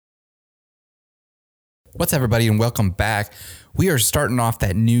What's up, everybody, and welcome back. We are starting off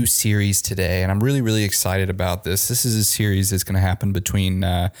that new series today, and I'm really, really excited about this. This is a series that's going to happen between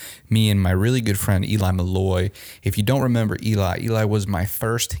me and my really good friend, Eli Malloy. If you don't remember Eli was my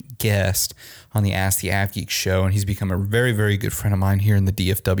first guest on the Ask the AvGeek show, and he's become a very, very good friend of mine here in the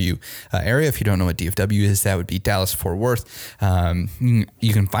DFW area. If you don't know what DFW is, that would be Dallas-Fort Worth.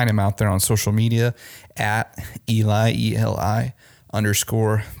 You can find him out there on social media at Eli, E-L-I,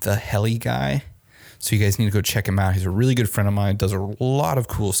 _ the Heli Guy. So you guys need to go check him out. He's a really good friend of mine, does a lot of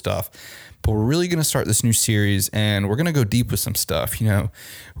cool stuff. But we're really going to start this new series, and we're going to go deep with some stuff. You know,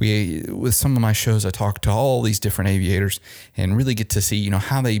 with some of my shows, I talk to all these different aviators and really get to see, you know,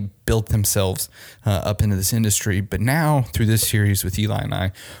 how they built themselves up into this industry. But now through this series with Eli and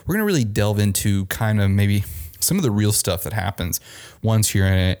I, we're going to really delve into kind of maybe some of the real stuff that happens once you're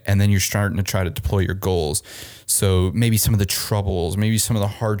in it, and then you're starting to try to deploy your goals. So maybe some of the troubles, maybe some of the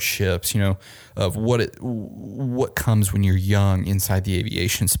hardships, you know, of what comes when you're young inside the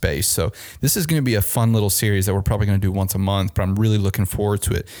aviation space. So this is going to be a fun little series that we're probably going to do once a month, but I'm really looking forward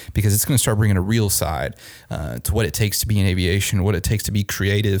to it because it's going to start bringing a real side to what it takes to be in aviation, what it takes to be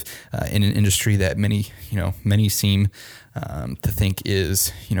creative in an industry that many seem to think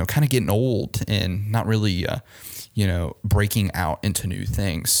is, you know, kind of getting old and not really, breaking out into new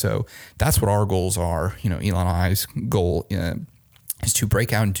things. So that's what our goals are. You know, Eli and I's goal is to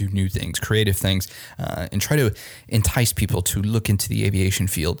break out and do new things, creative things, and try to entice people to look into the aviation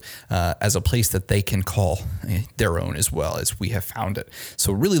field as a place that they can call their own as well, as we have found it.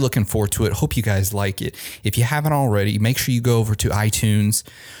 So really looking forward to it. Hope you guys like it. If you haven't already, make sure you go over to iTunes,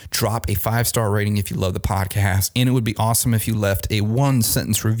 drop a 5-star rating if you love the podcast, and it would be awesome if you left a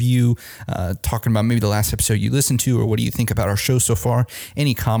 1-sentence review talking about maybe the last episode you listened to, or what do you think about our show so far.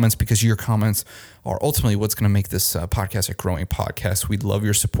 Any comments, because your comments are ultimately what's going to make this podcast a growing podcast. We'd love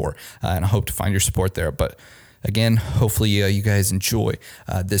your support, and I hope to find your support there. But again, hopefully you guys enjoy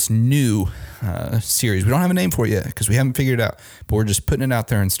this new series. We don't have a name for it yet because we haven't figured it out, but we're just putting it out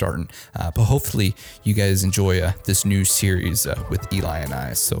there and starting. But hopefully you guys enjoy this new series with Eli and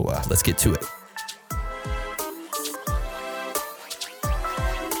I. So let's get to it.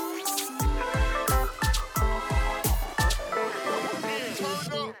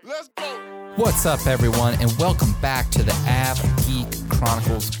 What's up, everyone, and welcome back to the AvGeek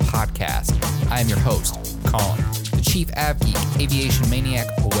Chronicles podcast. I am your host, Colin, the Chief AvGeek, Aviation Maniac,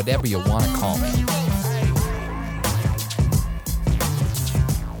 or whatever you want to call me.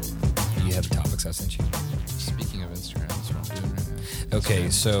 Do you have the topics I sent you? Speaking of Instagram, that's what I'm doing right now.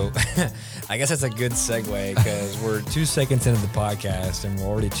 Okay, so I guess that's a good segue because we're 2 seconds into the podcast and we're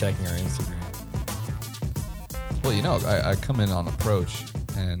already checking our Instagram. Well, you know, I come in on approach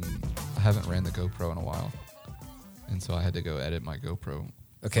and I haven't ran the GoPro in a while, and so I had to go edit my GoPro.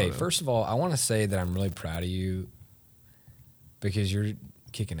 Okay, photo. First of all, I want to say that I'm really proud of you because you're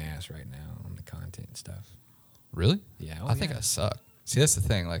kicking ass right now on the content and stuff. Really? Yeah. I think I suck. See, that's the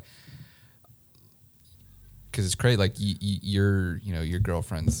thing, like, because it's crazy. Like, your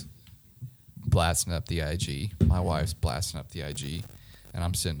girlfriend's blasting up the IG, my wife's blasting up the IG, and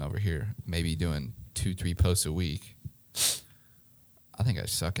I'm sitting over here maybe doing 2-3 posts a week. I think I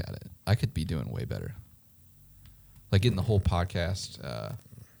suck at it. I could be doing way better. Like getting the whole podcast.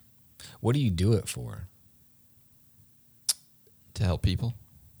 What do you do it for? To help people.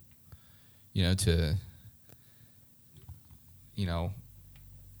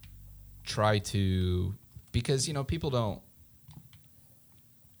 Try to, because, people don't,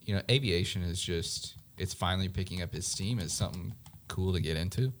 aviation is just, it's finally picking up its steam as something cool to get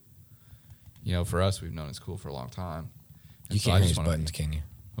into. For us, we've known it's cool for a long time. You can't hear his buttons, can you?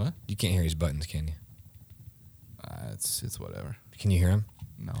 What? You can't hear his buttons, can you? It's whatever. Can you hear him?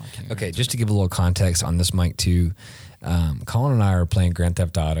 No, I can't. Okay, just to give a little context on this mic too, Colin and I are playing Grand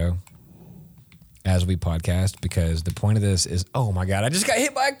Theft Auto as we podcast because the point of this is, oh my God, I just got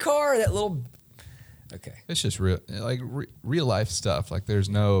hit by a car. That little. Okay. It's just real life stuff. Like there's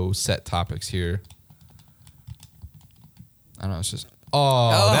no set topics here. I don't know. It's just.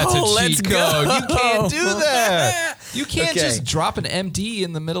 Oh, that's a cheat code. You can't do that. You can't just drop an MD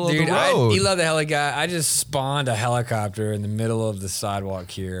in the middle of the road. Eli the Heli Guy. I just spawned a helicopter in the middle of the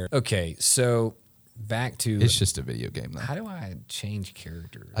sidewalk here. Okay, so back to... It's just a video game, though. How do I change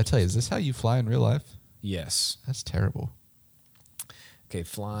characters? I tell you, is this how you fly in real life? Yes. That's terrible. Okay,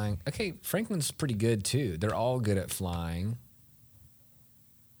 flying. Okay, Franklin's pretty good, too. They're all good at flying.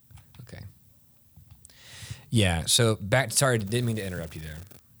 Okay. Yeah, so sorry, didn't mean to interrupt you there.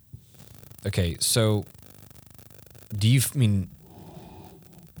 Okay, so because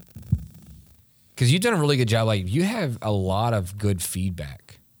you've done a really good job, like you have a lot of good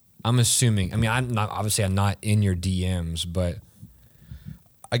feedback I'm assuming. I mean, I'm not in your DMs, but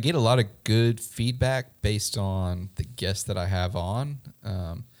I get a lot of good feedback based on the guests that I have on.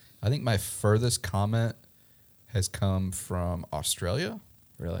 I think my furthest comment has come from Australia.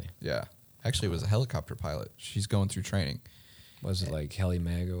 really, Yeah. Actually, it was a helicopter pilot. She's going through training. was it like Heli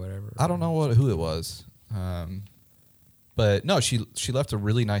Meg or whatever? I don't know who it was. But no, she left a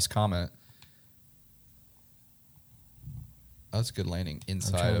really nice comment. That's a good landing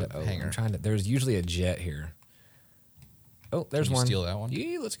inside of hangar. I'm trying to. There's usually a jet here. Oh, there's Can you one. steal that one?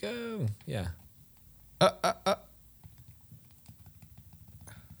 Yeah, let's go. Yeah.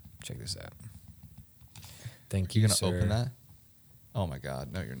 Check this out. Thank you, You gonna sir. open that? Oh my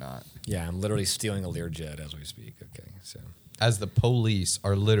God, no, you're not. Yeah, I'm literally stealing a Learjet as we speak. Okay, so As the police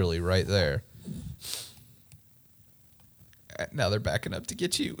are literally right there. Now they're backing up to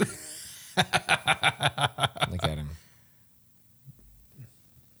get you. look at him.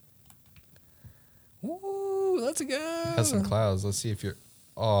 Woo, let's go. Has some clouds. Let's see if you're.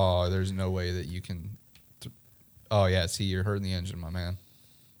 Oh, there's no way that you can. Oh yeah, see, you're hurting the engine, my man.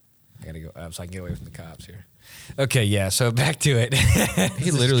 I gotta go up so I can get away from the cops here. Okay, yeah. So back to it.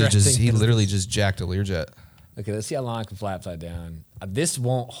 He literally just jacked a Learjet. Okay, let's see how long I can fly upside down. This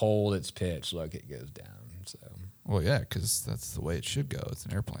won't hold its pitch. Look, it goes down. So Well, yeah, because that's the way it should go. It's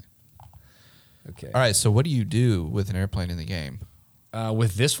an airplane. okay. All right, so what do you do with an airplane in the game?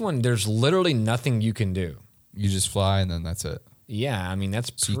 With this one, there's literally nothing you can do. You just fly and then that's it. Yeah, I mean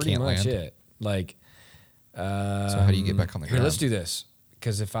that's So you pretty can't much land? it. Like, So how do you get back on the here? ground? Let's do this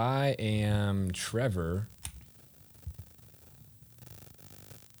because if I am Trevor,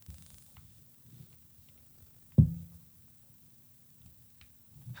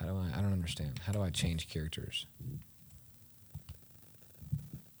 how do I? I don't understand. How do I change characters?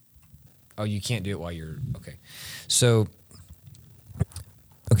 Oh, you can't do it while you're okay. So,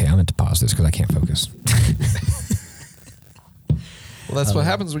 okay, I'm going to pause this because I can't focus. Well, that's what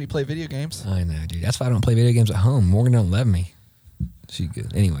happens when you play video games. I know, dude. That's why I don't play video games at home. Morgan don't let me. She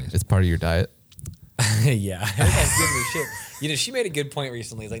good. Anyways. It's part of your diet. Yeah. Everybody's giving me shit. You know, she made a good point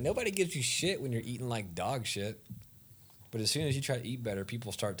recently. It's like, nobody gives you shit when you're eating like dog shit. But as soon as you try to eat better,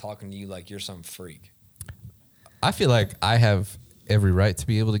 people start talking to you like you're some freak. I feel like I have every right to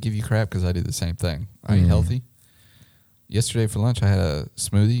be able to give you crap because I do the same thing. I eat healthy. Yesterday for lunch, I had a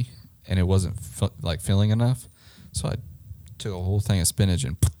smoothie, and it wasn't filling enough. So I took a whole thing of spinach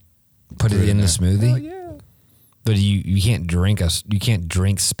and Put it in the there. smoothie? Oh, yeah. But you can't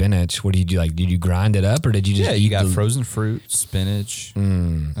drink spinach. What do you do? Like, did you grind it up or did you just Yeah, eat you got the- frozen fruit, spinach.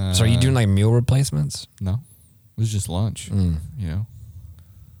 So are you doing like meal replacements? No, it was just lunch. You know,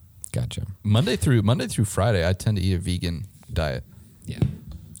 Gotcha. Monday through Friday, I tend to eat a vegan diet. Yeah.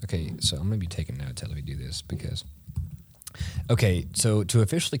 Okay, so I'm going to be taking notes as we do this because... Okay, so to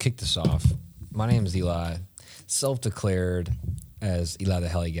officially kick this off, my name is Eli, self-declared as Eli the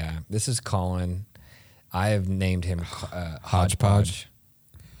Heli Guy. This is Colin. I have named him Hodgepodge.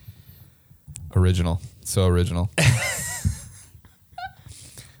 Original, so original.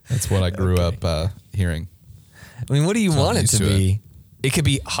 That's what I grew up hearing. I mean, what do you So I'm want it used to to be? It could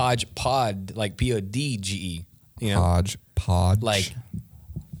be Hodgepod, like Podge. You know, Hodgepodge. like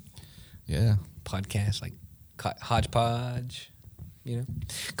yeah. podcast, like Hodgepodge. You know,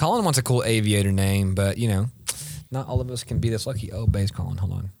 Colin wants a cool aviator name, but you know, not all of us can be this lucky. Oh, Bay's calling.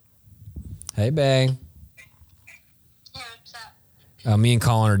 Hold on. Hey, Bay. Yeah, what's up? Me and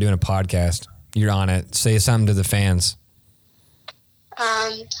Colin are doing a podcast. You're on it. Say something to the fans.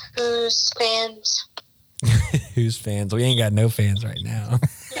 Who's fans? Who's fans? We ain't got no fans right now.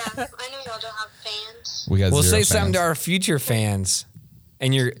 Yeah, I know y'all don't have fans. We got Well, zero say something fans. to our future fans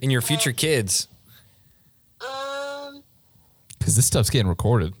and your future kids. Because this stuff's getting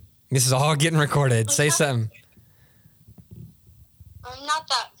recorded. This is all getting recorded. Say something. I'm not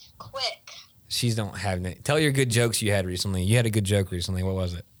that quick. She's don't have it. Tell your good jokes you had recently. You had a good joke recently. What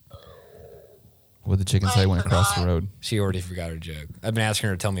was it? What the chicken I say went across the forgot. road. She already forgot her joke. I've been asking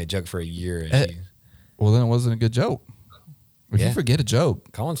her to tell me a joke for a year. And she, Well, then it wasn't a good joke. If Yeah. you forget a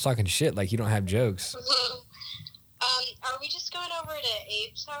joke, Colin's talking shit like you don't have jokes. Are we just going over to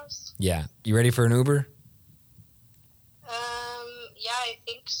Abe's house? Yeah. You ready for an Uber? Yeah, I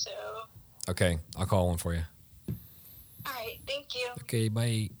think so. Okay. I'll call one for you. All right, thank you. Okay.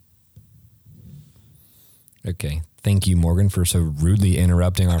 Bye. Okay. Thank you, Morgan, for so rudely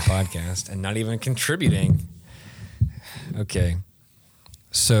interrupting our podcast and not even contributing. Okay.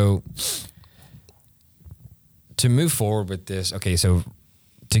 So to move forward with this, okay, so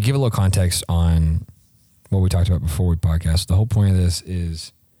to give a little context on what we talked about before we podcast, the whole point of this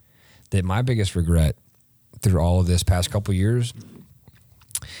is that my biggest regret through all of this past couple years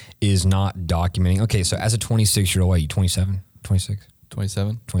is not documenting. Okay, so as a 26-year-old, what are you, 27, 26?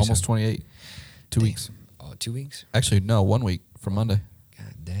 27, almost 28. 2 weeks. Oh, 2 weeks? Actually, no, 1 week from Monday.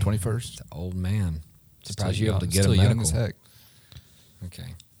 God dang. 21st. It's an old man. Surprised Still you able to young- get a still young medical. as heck.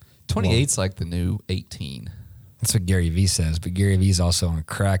 Okay. 28's like the new 18. That's what Gary Vee says, but Gary Vee's also on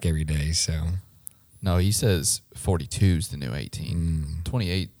crack every day, so. No, he says 42's the new 18.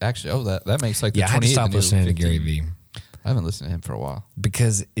 28, actually, that makes like the Yeah, I had to 28 stop the new listening to 15. Gary Vee I haven't listened to him for a while.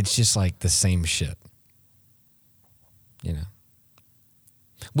 because it's just like the same shit. You know?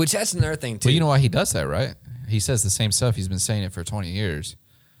 Which that's another thing, too. Well, you know why he does that, right? He says the same stuff. He's been saying it for 20 years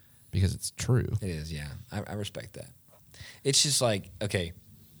because it's true. It is, yeah. I respect that. It's just like, okay,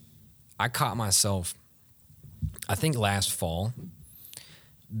 I caught myself, I think last fall,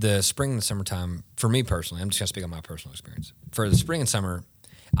 the spring and the summertime, for me personally, I'm just going to speak on my personal experience. For the spring and summer,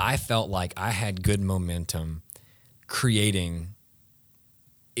 I felt like I had good momentum creating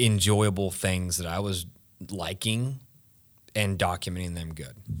enjoyable things that I was liking and documenting them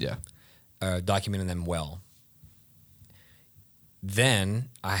good, Yeah. documenting them well. Then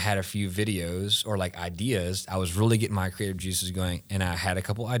I had a few videos or like ideas. I was really getting my creative juices going, and I had a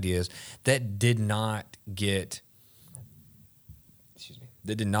couple ideas that did not get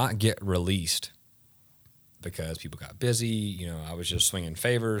released because people got busy. You know, I was just swinging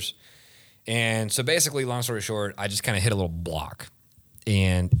favors. And so basically, long story short, I just kind of hit a little block.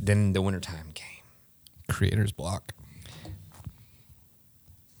 And then the wintertime came. Creator's block.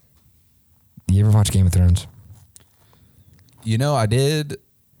 You ever watch Game of Thrones? You know, I did.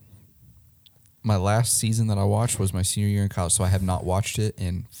 My last season that I watched was my senior year in college, so I have not watched it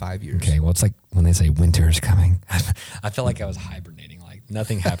in 5 years. Okay, well, it's like when they say winter is coming. I felt like I was hibernating. Like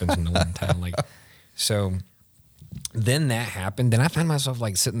nothing happens in the wintertime. Like, so then that happened. Then I found myself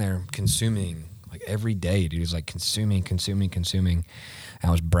like sitting there consuming like every day, dude. It was like consuming.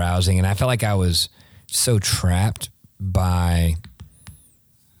 I was browsing, and I felt like I was so trapped by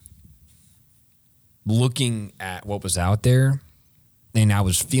looking at what was out there, and I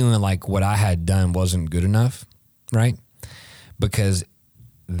was feeling like what I had done wasn't good enough, right? Because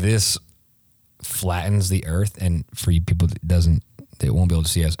this flattens the earth, and for you people that won't be able to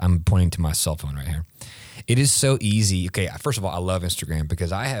see us, I'm pointing to my cell phone right here. It is so easy. Okay, first of all, I love Instagram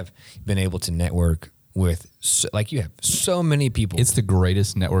because I have been able to network with, like you have, so many people. It's the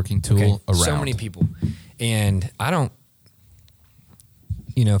greatest networking tool around. So many people. And I don't,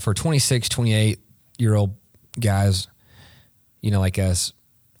 for 26, 28-year-old guys, like us,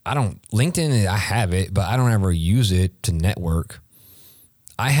 LinkedIn, I have it, but I don't ever use it to network.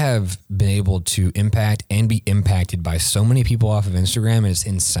 I have been able to impact and be impacted by so many people off of Instagram, and it's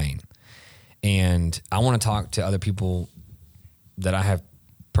insane. And I want to talk to other people that I have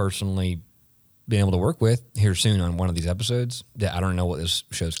personally been able to work with here soon on one of these episodes. That I don't know what this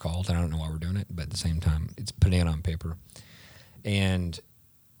show's called, and I don't know why we're doing it, but at the same time, it's putting it on paper. And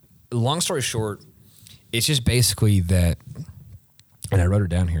long story short, it's just basically that, and I wrote it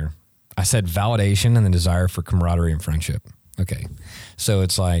down here. I said validation and the desire for camaraderie and friendship. Okay. So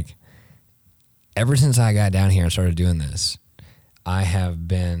it's like, ever since I got down here and started doing this, I have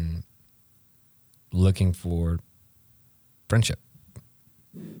been looking for friendship.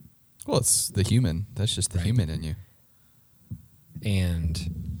 Well, it's the human. That's just the human in you.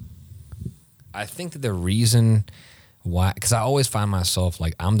 And I think that the reason why, because I always find myself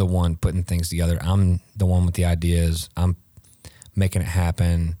like I'm the one putting things together. I'm the one with the ideas. I'm making it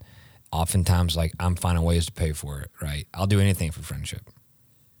happen. Oftentimes, like I'm finding ways to pay for it, right? I'll do anything for friendship,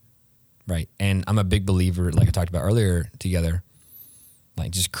 right? And I'm a big believer, like I talked about earlier together,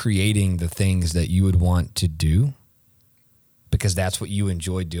 like just creating the things that you would want to do because that's what you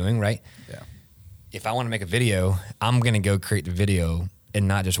enjoy doing, right? Yeah. If I want to make a video, I'm going to go create the video and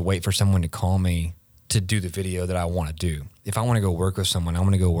not just wait for someone to call me to do the video that I want to do. If I want to go work with someone, I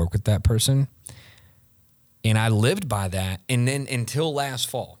want to go work with that person. And I lived by that. And then until last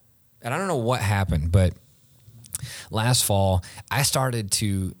fall, and I don't know what happened, but last fall, I started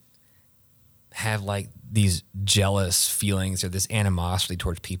to have like these jealous feelings or this animosity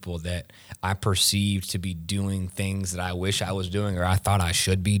towards people that I perceived to be doing things that I wish I was doing or I thought I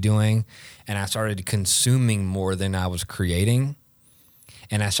should be doing. And I started consuming more than I was creating.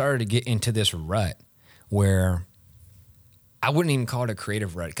 And I started to get into this rut where I wouldn't even call it a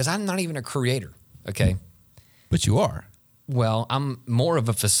creative rut because I'm not even a creator, okay? But you are. Well, I'm more of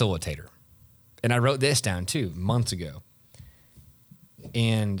a facilitator. And I wrote this down too, months ago.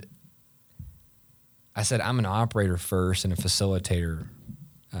 And I said, I'm an operator first and a facilitator,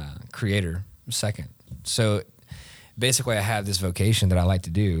 creator second. So basically I have this vocation that I like to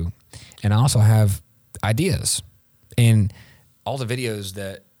do. And I also have ideas. And all the videos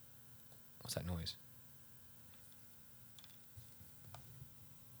that What's that noise?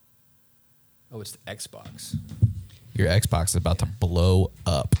 Oh, it's the Xbox. Your Xbox is about to blow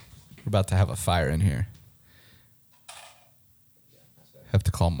up. We're about to have a fire in here. Have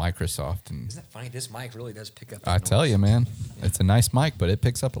to call Microsoft. And Isn't that funny? This mic really does pick up. I tell you, man, it's a nice mic, but it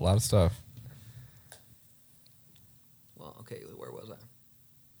picks up a lot of stuff. Well, okay, where was I?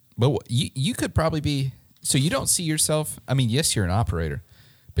 But you could probably be, so you don't see yourself, I mean, yes, you're an operator,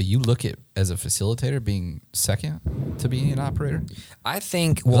 but you look at as a facilitator being second to being an operator? I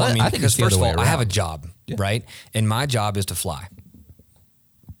think, well, I mean, I think because it's the first of other all, way I have a around. job, Yeah. right? And my job is to fly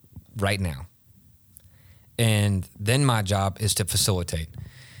right now. And then my job is to facilitate.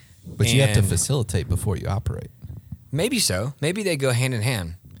 But you have to And- facilitate before you operate. Maybe so. Maybe they go hand in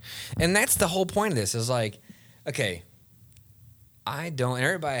hand. And that's the whole point of this is like, okay, and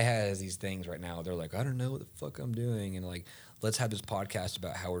everybody has these things right now. They're like, I don't know what the fuck I'm doing. And like, let's have this podcast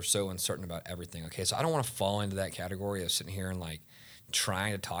about how we're so uncertain about everything. Okay, so I don't want to fall into that category of sitting here and like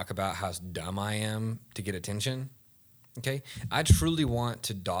trying to talk about how dumb I am to get attention. Okay, I truly want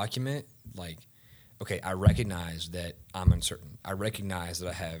to document like, okay, I recognize that I'm uncertain. I recognize that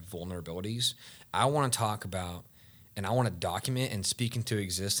I have vulnerabilities. I want to talk about and I want to document and speak into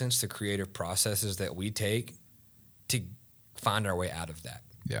existence the creative processes that we take to find our way out of that.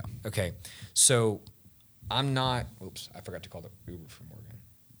 Yeah. Okay, so I'm not. Oops, I forgot to call the Uber for Morgan.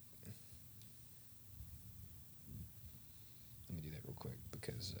 Let me do that real quick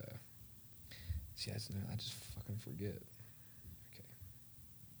because see, I just fucking forget. Okay,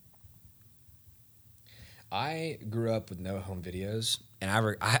 I grew up with no home videos, and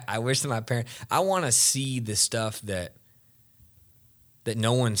I wish that my parents. I want to see the stuff that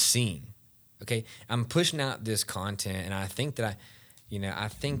no one's seen. Okay, I'm pushing out this content, and I think that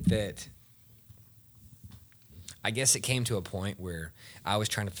I guess it came to a point where I was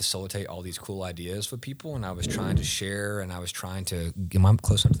trying to facilitate all these cool ideas with people, and I was trying to share, and I was trying to. Am I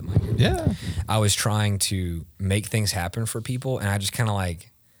close enough to the mic here? Yeah. I was trying to make things happen for people, and I just kind of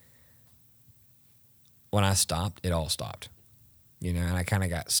like, when I stopped, it all stopped, and I kind of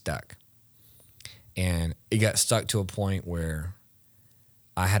got stuck. And it got stuck to a point where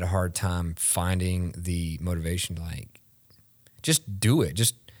I had a hard time finding the motivation to like, just do it.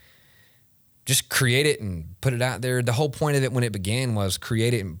 Just create it and put it out there. The whole point of it when it began was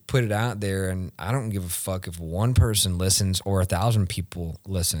create it and put it out there. And I don't give a fuck if one person listens or 1,000 people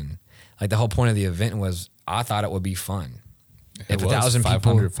listen. Like the whole point of the event was I thought it would be fun. It If was 1,000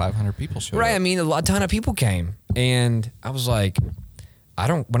 500 people showed Right. up. I mean, a ton of people came, and I was like,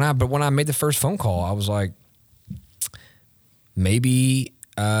 when I made the first phone call, I was like, maybe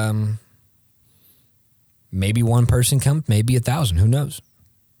one person comes, maybe 1,000, who knows?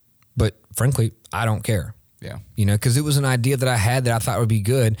 But frankly, I don't care. Yeah. Because it was an idea that I had that I thought would be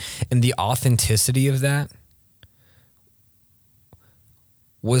good, and the authenticity of that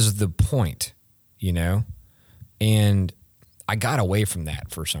was the point, and I got away from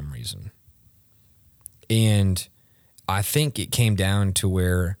that for some reason. And I think it came down to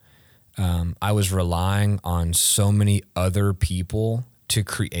where I was relying on so many other people to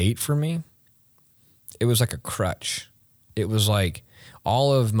create for me. It was like a crutch. It was like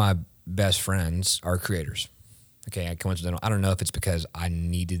all of my best friends are creators. Okay, coincidental. I don't know if it's because I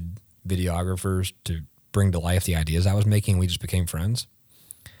needed videographers to bring to life the ideas I was making. We just became friends.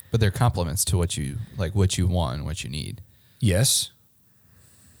 But they're compliments to what you want, what you need. Yes.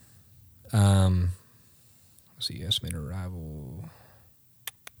 Let's see, estimated arrival.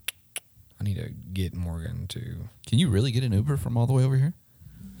 I need to get Morgan to. Can you really get an Uber from all the way over here?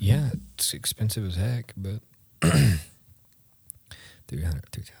 Yeah, it's expensive as heck, but 300,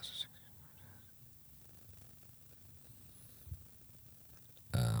 2,000.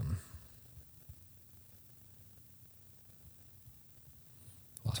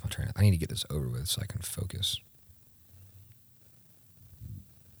 Lost my train. I need to get this over with so I can focus.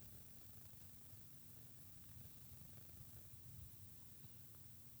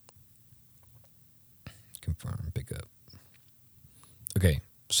 Confirm, pick up. Okay,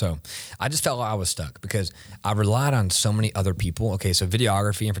 so I just felt like I was stuck because I relied on so many other people. Okay, so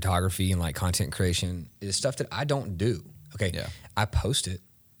videography and photography and like content creation is stuff that I don't do. Okay, Yeah. I post it,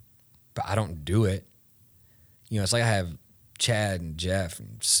 but I don't do it. It's like I have Chad and Jeff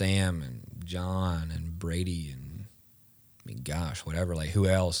and Sam and John and Brady and whatever, like who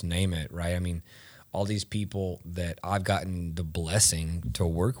else, name it, right? I mean, all these people that I've gotten the blessing to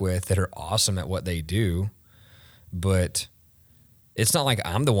work with that are awesome at what they do, but it's not like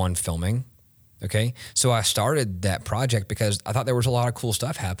I'm the one filming, okay? So I started that project because I thought there was a lot of cool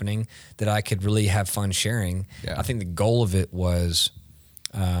stuff happening that I could really have fun sharing. Yeah. I think the goal of it was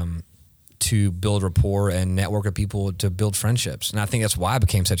to build rapport and network with people to build friendships. And I think that's why I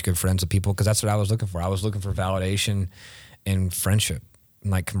became such good friends with people, because that's what I was looking for. I was looking for validation and friendship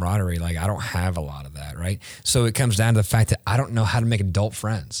and like camaraderie. Like I don't have a lot of that, right? So it comes down to the fact that I don't know how to make adult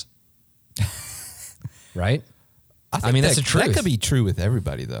friends. Right? I mean, that's the truth. That could be true with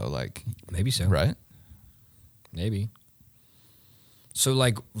everybody though. Like maybe so. Right? Maybe. So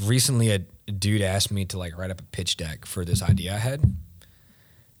like recently a dude asked me to like write up a pitch deck for this idea I had.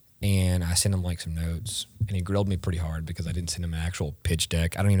 And I sent him like some notes, and he grilled me pretty hard because I didn't send him an actual pitch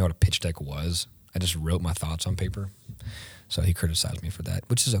deck. I don't even know what a pitch deck was. I just wrote my thoughts on paper. So he criticized me for that,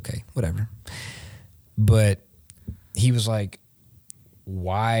 which is okay, whatever. But he was like,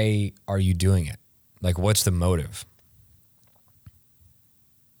 why are you doing it? Like, what's the motive?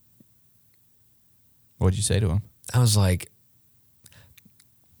 What'd you say to him? I was like,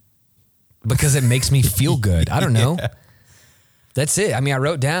 because it makes me feel good. I don't know. Yeah. That's it. I mean, I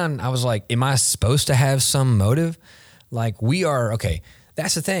wrote down, I was like, am I supposed to have some motive? Like we are, okay,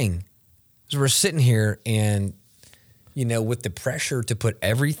 that's the thing. So we're sitting here and, you know, with the pressure to put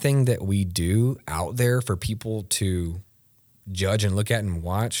everything that we do out there for people to judge and look at and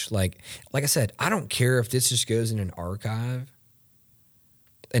watch. Like I said, I don't care if this just goes in an archive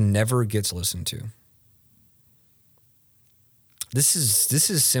and never gets listened to. This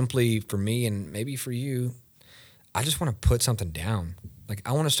is simply for me and maybe for you. I just want to put something down. Like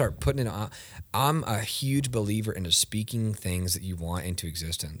I want to start putting it on. I'm a huge believer into speaking things that you want into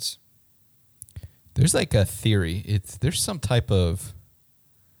existence. There's like a theory. There's some type of,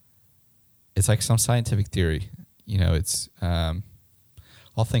 it's like some scientific theory. You know, it's,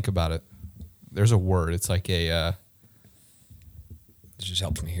 I'll think about it. There's a word. It's like a, This just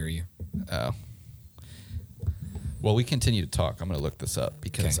helps me hear you. oh. Well, we continue to talk. I'm going to look this up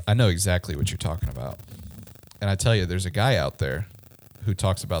because Okay. I know exactly what you're talking about. And I tell you, there's a guy out there who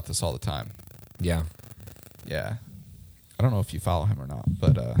talks about this all the time. Yeah. Yeah. I don't know if you follow him or not,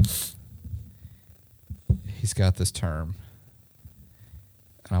 but he's got this term.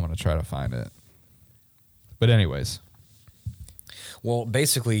 And I'm going to try to find it. But anyways. Well,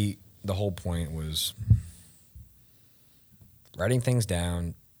 basically, the whole point was writing things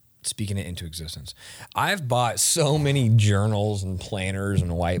down, speaking it into existence. I've bought so many journals and planners and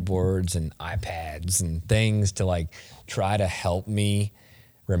whiteboards and iPads and things to like try to help me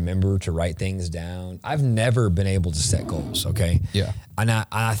remember to write things down. I've never been able to set goals, okay? Yeah. And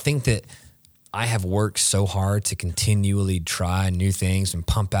I think that I have worked so hard to continually try new things and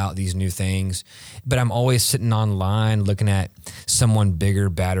pump out these new things, but I'm always sitting online looking at someone bigger,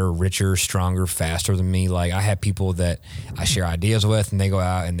 better, richer, stronger, faster than me. Like I have people that I share ideas with and they go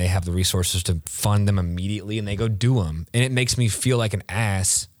out and they have the resources to fund them immediately and they go do them. And it makes me feel like an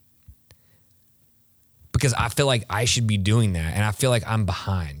ass because I feel like I should be doing that and I feel like I'm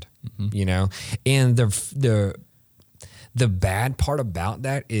behind, you know? And the bad part about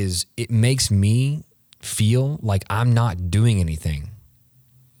that is it makes me feel like I'm not doing anything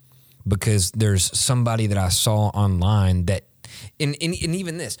because there's somebody that I saw online that, and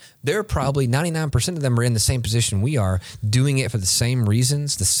even this, they're probably 99% of them are in the same position we are, doing it for the same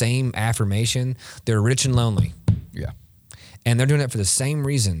reasons, the same affirmation. They're rich and lonely. Yeah. And they're doing it for the same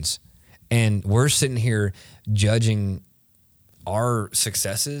reasons. And we're sitting here judging our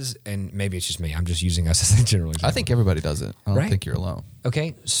successes, and maybe it's just me. I'm just using us as a general example. I think everybody does it. I don't Right. think you're alone.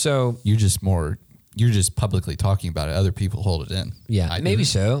 Okay, so You're just publicly talking about it. Other people hold it in. yeah, I do. maybe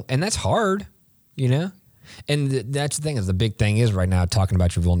so, and that's hard, you know. And that's the thing is the big thing is right now talking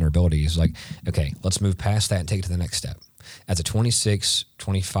about your vulnerabilities. Like, okay, let's move past that and take it to the next step. As a 26,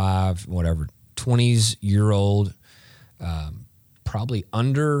 25, whatever, 20-year-old, probably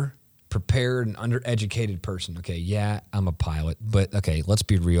under-prepared and undereducated person. Okay, yeah, I'm a pilot, but okay, let's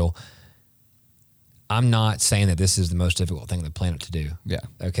be real. I'm not saying that this is the most difficult thing on the planet to do. Yeah.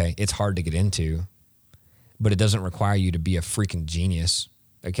 Okay, it's hard to get into, but it doesn't require you to be a freaking genius.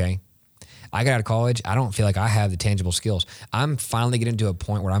 Okay, I got out of college. I don't feel like I have the tangible skills. I'm finally getting to a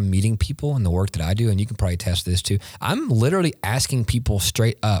point where I'm meeting people in the work that I do, and you can probably test this too. I'm literally asking people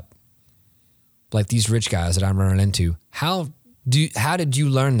straight up, like these rich guys that I'm running into, how did you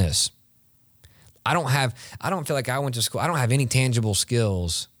learn this? I don't feel like I went to school. I don't have any tangible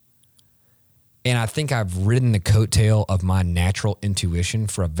skills. And I think I've ridden the coattail of my natural intuition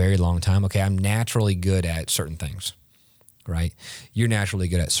for a very long time. Okay, I'm naturally good at certain things, right? You're naturally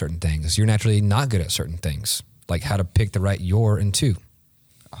good at certain things. You're naturally not good at certain things, like how to pick the right your and to.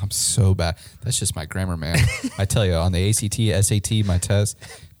 I'm so bad. That's just my grammar, man. I tell you, on the ACT, SAT, my test,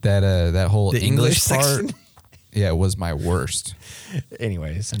 that whole The English part, section? yeah, it was my worst.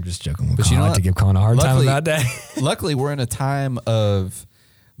 Anyways, I'm just joking. But you know I like what? to give Colin a hard time about that. Luckily, we're in a time of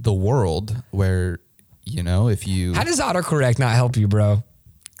the world where, you know, if you... How does autocorrect not help you, bro?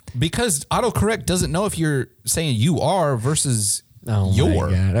 Because autocorrect doesn't know if you're saying you are versus your.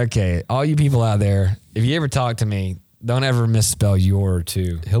 My God. Okay, all you people out there, if you ever talk to me, don't ever misspell your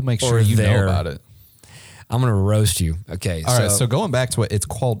too. He'll make sure you know about it. I'm going to roast you. Okay. All right. So going back to what it's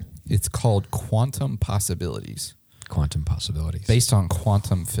called quantum possibilities. Quantum possibilities. Based on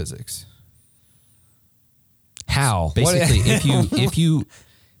quantum physics. How? Basically,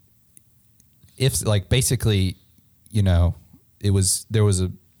 if basically, you know, there was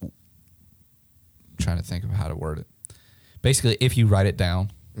a, trying to think of how to word it. Basically, if you write it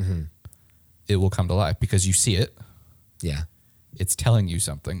down, it will come to life because you see it. Yeah. It's telling you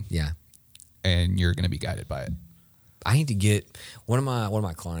something. Yeah. And you're going to be guided by it. I need to get one of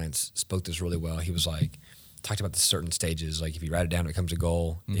my clients spoke this really well. He was like, talked about the certain stages. Like if you write it down, it becomes a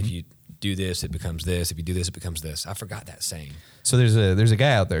goal. If you do this, it becomes this. If you do this, it becomes this. I forgot that saying. So there's a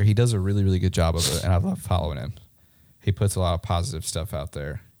guy out there. He does a really, really good job of it, and I love following him. He puts a lot of positive stuff out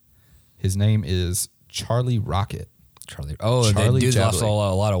there. His name is Charlie Rocket. Charlie Charlie dude Jebley. lost a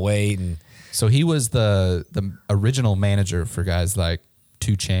lot of weight, and so he was the original manager for guys like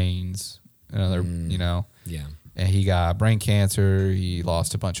 2 Chainz and other, you know. yeah. And he got brain cancer. He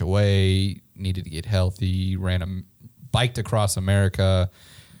lost a bunch of weight. Needed to get healthy. Biked across America,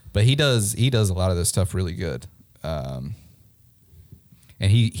 but he does a lot of this stuff really good. And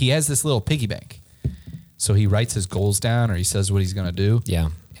he has this little piggy bank. So he writes his goals down, or he says what he's gonna do. Yeah.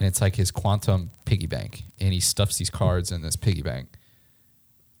 And it's like his quantum piggy bank, and he stuffs these cards in this piggy bank.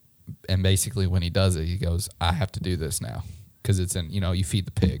 And basically, when he does it, he goes, "I have to do this now," because it's in, you know, you feed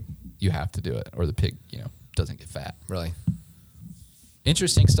the pig, you have to do it, or the pig, you know, doesn't get fat. Really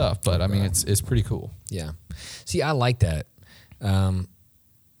interesting stuff, but I mean, it's pretty cool. Yeah. See, I like that because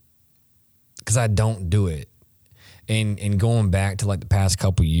I don't do it, and going back to like the past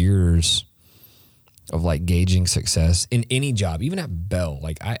couple years of like gauging success in any job, even at Bell,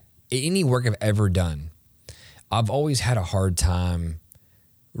 like any work I've ever done, I've always had a hard time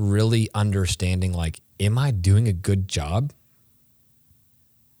really understanding, like, am I doing a good job?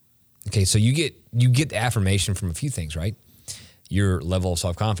 Okay, so you get the affirmation from a few things, right? Your level of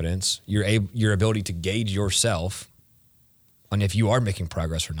self-confidence, your ability to gauge yourself on if you are making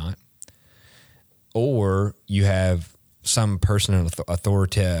progress or not, or you have some person in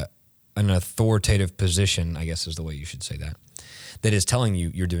an authoritative position, I guess is the way you should say that is telling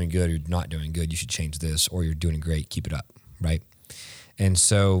you you're doing good or you're not doing good, you should change this, or you're doing great, keep it up, right? And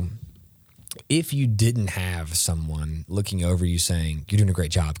so if you didn't have someone looking over you saying, you're doing a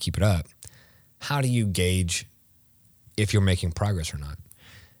great job, keep it up, how do you gauge if you're making progress or not?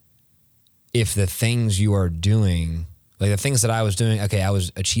 If the things you are doing, like the things that I was doing, okay, I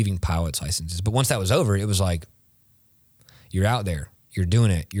was achieving pilot's licenses, but once that was over, it was like, you're out there, you're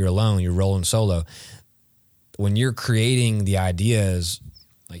doing it, you're alone, you're rolling solo. When you're creating the ideas,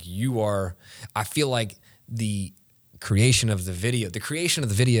 like you are, I feel like the creation of the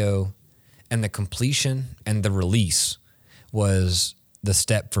video and the completion and the release was the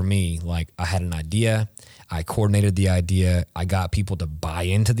step for me. Like I had an idea, I coordinated the idea, I got people to buy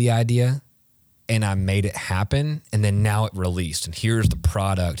into the idea, and I made it happen. And then now it released, and here's the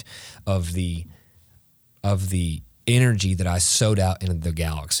product of the energy that I sowed out into the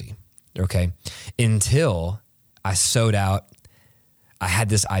galaxy. Okay. Until I sowed out, I had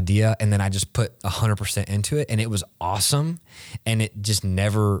this idea, and then I just put 100% into it, and it was awesome, and it just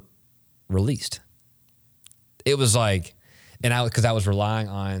never released. It was like, because I was relying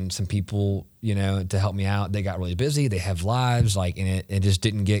on some people, you know, to help me out. They got really busy. They have lives, like, and it just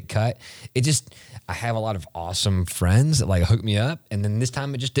didn't get cut. I have a lot of awesome friends that like hooked me up, and then this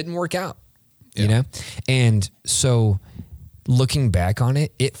time it just didn't work out, you know? And so looking back on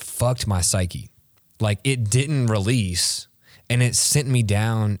it, it fucked my psyche. Like it didn't release, and it sent me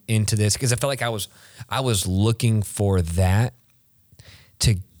down into this because I felt like I was looking for that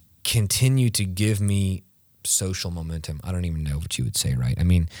to continue to give me social momentum. I don't even know what you would say, right? I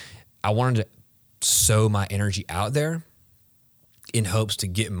mean, I wanted to sow my energy out there in hopes to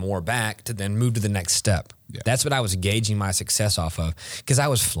get more back to then move to the next step. Yeah. That's what I was gauging my success off of, because I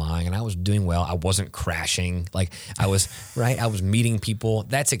was flying and I was doing well. I wasn't crashing. Like I was, right? I was meeting people.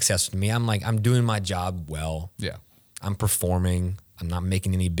 That's success to me. I'm like, I'm doing my job well. Yeah. I'm performing. I'm not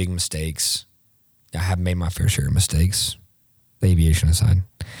making any big mistakes. I have made my fair share of mistakes, the aviation aside.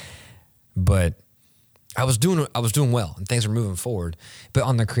 But I was doing well, and things were moving forward. But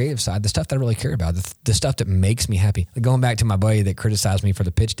on the creative side, the stuff that I really care about, the stuff that makes me happy, like going back to my buddy that criticized me for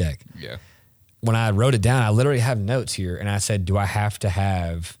the pitch deck. Yeah. When I wrote it down, I literally have notes here, and I said, do I have to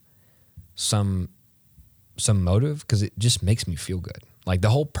have some motive? Because it just makes me feel good. Like the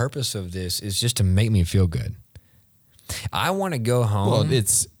whole purpose of this is just to make me feel good. I want to go home. Well,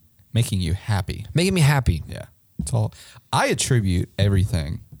 it's making you happy. Making me happy. Yeah. It's all. I attribute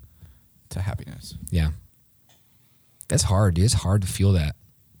everything to happiness. Yeah. That's hard, dude. It's hard to feel that.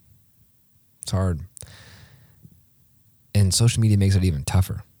 It's hard. And social media makes it even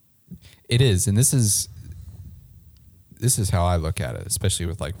tougher. It is, and this is how I look at it, especially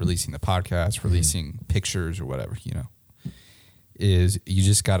with like releasing the podcast, releasing pictures or whatever, is you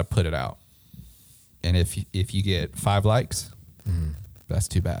just got to put it out. And if you get 5 likes, that's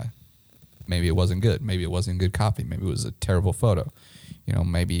too bad. Maybe it wasn't good. Maybe it wasn't good copy. Maybe it was a terrible photo.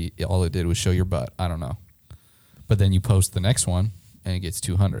 Maybe all it did was show your butt. I don't know. But then you post the next one and it gets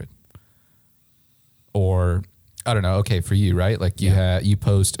 200. Or I don't know. Okay, for you, right? Like you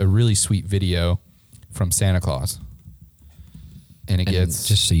post a really sweet video from Santa Claus. And it gets...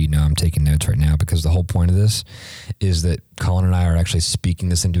 Just so you know, I'm taking notes right now because the whole point of this is that Colin and I are actually speaking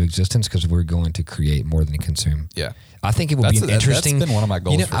this into existence because we're going to create more than consume. Yeah. I think it would be interesting. That's been one of my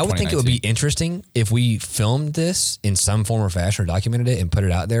goals for I would think it would be interesting if we filmed this in some form or fashion or documented it and put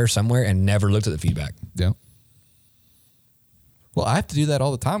it out there somewhere and never looked at the feedback. Yeah. Well, I have to do that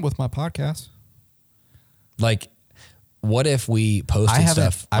all the time with my podcast. Like, what if we posted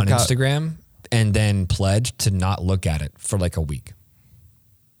stuff on Instagram and then pledged to not look at it for like a week?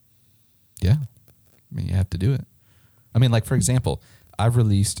 Yeah. I mean, you have to do it. I mean, like, for example, I've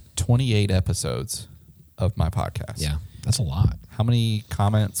released 28 episodes of my podcast. Yeah, that's a lot. How many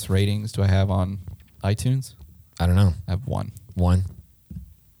comments, ratings do I have on iTunes? I don't know. I have 1. 1.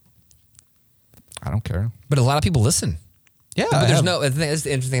 I don't care. But a lot of people listen. Yeah. But that's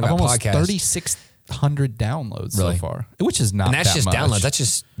the interesting thing about podcasts. 3,600 downloads Really? so far, which is not And that's that just much. downloads. That's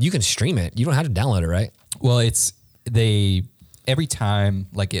just, you can stream it. You don't have to download it, right? Well, every time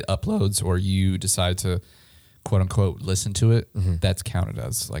like it uploads or you decide to quote unquote listen to it, that's counted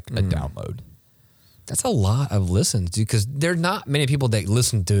as like a download. That's a lot of listens, dude, because there are not many people that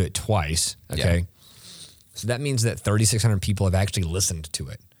listen to it twice. Okay. Yeah. So that means that 3,600 people have actually listened to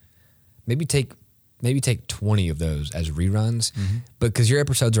it. Maybe take 20 of those as reruns, but because your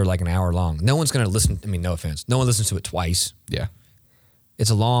episodes are like an hour long, no one's going to listen. I mean, no offense. No one listens to it twice. Yeah. It's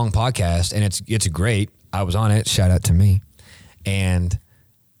a long podcast and it's great. I was on it. Shout out to me. And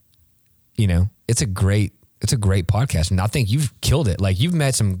it's a great podcast. And I think you've killed it. Like you've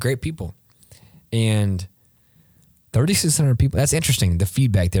met some great people and 3,600 people. That's interesting. The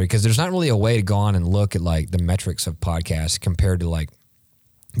feedback there, because there's not really a way to go on and look at like the metrics of podcasts compared to like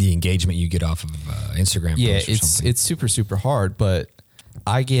the engagement you get off of Instagram. Yeah. Posts or something. It's super, super hard, but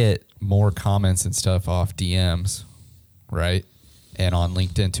I get more comments and stuff off DMs, right? And on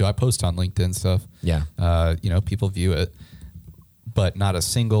LinkedIn too. I post on LinkedIn stuff. Yeah. People view it, but not a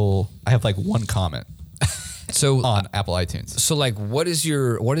single, I have like 1 comment So on Apple iTunes. So like, what is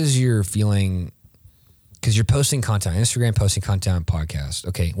your feeling? Because you're posting content on Instagram, posting content on podcast.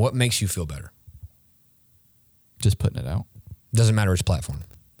 Okay. What makes you feel better? Just putting it out. Doesn't matter which platform.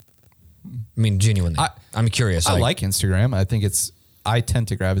 I mean, genuinely. I'm curious. I like Instagram. I tend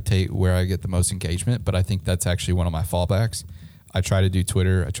to gravitate where I get the most engagement, but I think that's actually one of my fallbacks. I try to do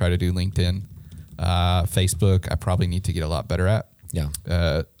Twitter. I try to do LinkedIn. Facebook, I probably need to get a lot better at. Yeah.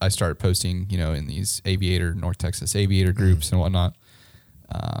 I started posting, in these North Texas aviator groups and whatnot.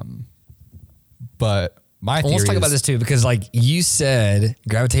 But my theory let's talk about this too, because like you said,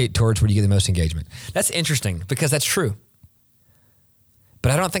 gravitate towards where you get the most engagement. That's interesting because that's true.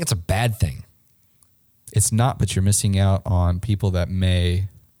 But I don't think it's a bad thing. It's not, but you're missing out on people that may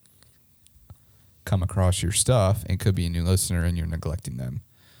come across your stuff and could be a new listener and you're neglecting them.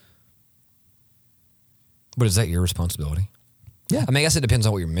 But is that your responsibility? Yeah. I mean, I guess it depends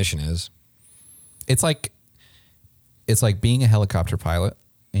on what your mission is. It's like being a helicopter pilot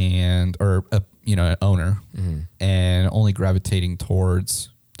or an owner and only gravitating towards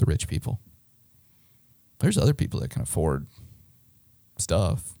the rich people. There's other people that can afford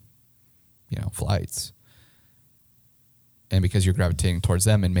stuff, flights. And because you're gravitating towards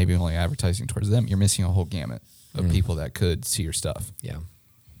them and maybe only advertising towards them, you're missing a whole gamut of people that could see your stuff. Yeah.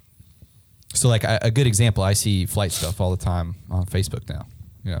 So like a good example, I see flight stuff all the time on Facebook now,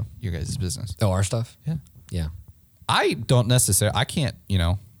 your guys' business. Oh, our stuff? Yeah. Yeah. I can't,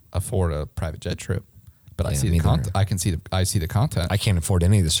 afford a private jet trip, but I see the content. I see the content. I can't afford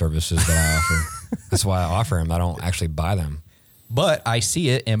any of the services that I offer. That's why I offer them. I don't actually buy them. But I see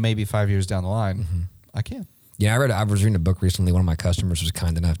it, and maybe 5 years down the line, I can. Yeah, I was reading a book recently. One of my customers was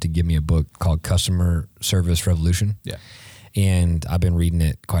kind enough to give me a book called Customer Service Revolution. Yeah. And I've been reading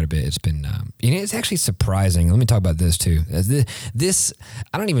it quite a bit. It's been, it's actually surprising. Let me talk about this too. This,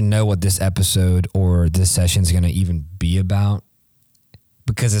 I don't even know what this episode or this session is going to even be about.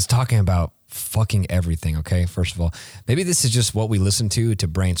 because it's talking about fucking everything, okay? First of all, maybe this is just what we listen to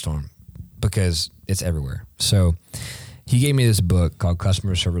brainstorm because it's everywhere. So he gave me this book called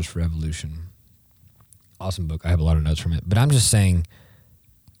Customer Service Revolution. Awesome book. I have a lot of notes from it. But I'm just saying,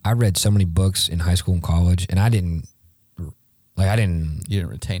 I read so many books in high school and college, and I didn't You didn't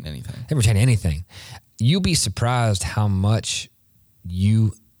retain anything. I didn't retain anything. You'll be surprised how much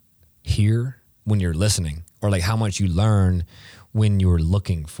you hear when you're listening, or like how much you learn when you're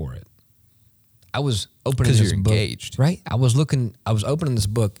looking for it. I was opening this you're book, engaged. right? I was opening this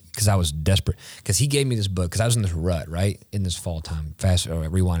book because I was desperate. Because he gave me this book because I was in this rut, right? In this fall time,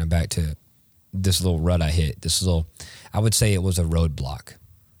 rewinding back to this little rut I hit. I would say it was a roadblock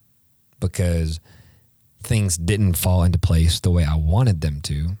because things didn't fall into place the way I wanted them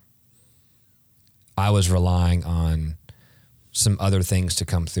to. I was relying on some other things to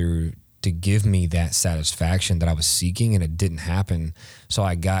come through to give me that satisfaction that I was seeking, and it didn't happen. So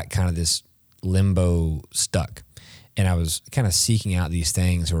I got kind of this limbo stuck, and I was kind of seeking out these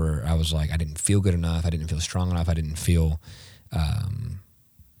things where I was like, I didn't feel good enough. I didn't feel strong enough. I didn't feel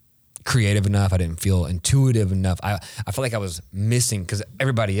creative enough. I didn't feel intuitive enough. I felt like I was missing because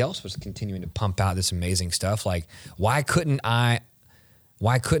everybody else was continuing to pump out this amazing stuff. Like, why couldn't I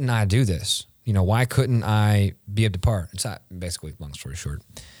do this? You know, why couldn't I be up to par? It's not, basically, long story short,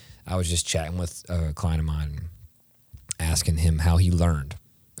 I was just chatting with a client of mine and asking him how he learned.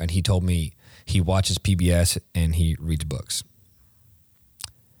 And he told me he watches PBS and he reads books.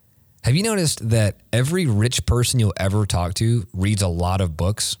 Have you noticed that every rich person you'll ever talk to reads a lot of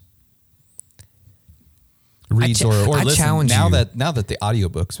books? Reads or I listen. challenge now you. that the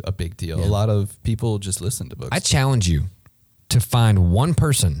audiobook's a big deal. Yeah. A lot of people just listen to books. I challenge you to find one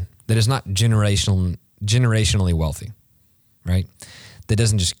person that is not generationally wealthy, right? That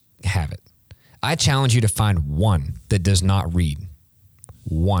doesn't just have it. I challenge you to find one that does not read.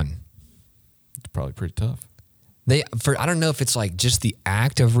 One. It's probably pretty tough. I don't know if it's like just the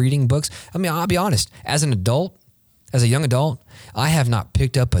act of reading books. I mean, I'll be honest. As an adult, as a young adult, I have not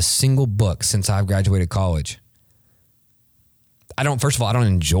picked up a single book since I've graduated college. First of all, I don't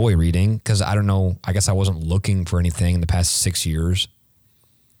enjoy reading because I don't know. I guess I wasn't looking for anything in the past 6 years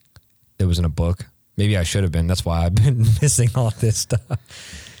that was in a book. Maybe I should have been. That's why I've been missing all this stuff.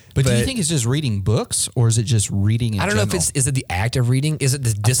 But do you think it's just reading books, or is it just reading in I don't know general? if is it the act of reading? Is it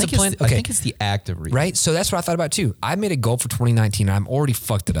the discipline? I think it's the act of reading. Right? So that's what I thought about too. I made a goal for 2019. I'm already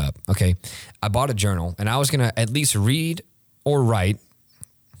fucked it up. Okay. I bought a journal and I was going to at least read or write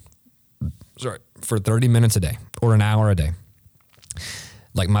for 30 minutes a day or an hour a day.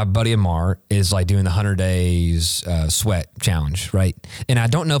 Like my buddy Amar is like doing the 100 days sweat challenge, right? And I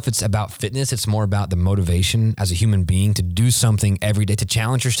don't know if it's about fitness. It's more about the motivation as a human being to do something every day, to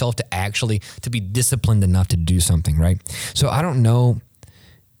challenge yourself, to be disciplined enough to do something, right? So I don't know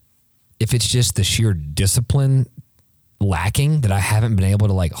if it's just the sheer discipline lacking that I haven't been able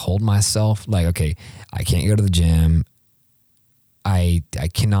to like hold myself. Like, okay, I can't go to the gym. I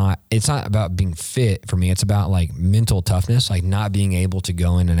cannot, it's not about being fit for me. It's about like mental toughness, like not being able to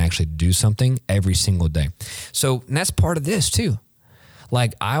go in and actually do something every single day. So and that's part of this too.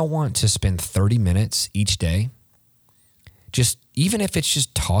 Like I want to spend 30 minutes each day, just even if it's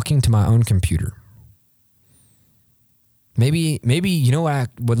just talking to my own computer. Maybe, you know what I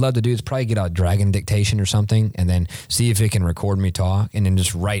would love to do is probably get a Dragon dictation or something and then see if it can record me talk and then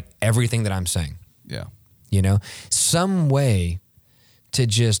just write everything that I'm saying. Yeah. You know, some way to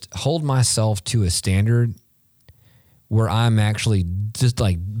just hold myself to a standard where I'm actually just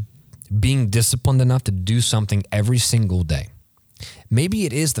like being disciplined enough to do something every single day. Maybe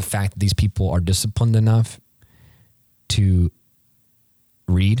it is the fact that these people are disciplined enough to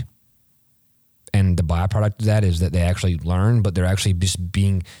read. And the byproduct of that is that they actually learn, but they're actually just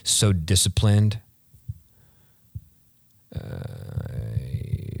being so disciplined.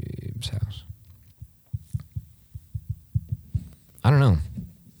 House. I don't know.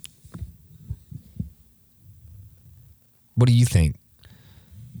 What do you think?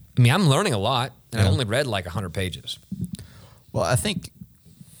 I mean, I'm learning a lot, and I only read like 100 pages. Well, I think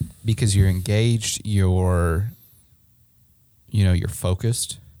because you're engaged, you're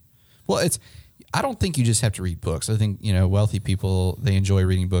focused. Well, I don't think you just have to read books. I think, wealthy people, they enjoy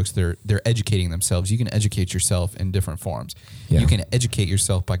reading books. They're educating themselves. You can educate yourself in different forms. Yeah. You can educate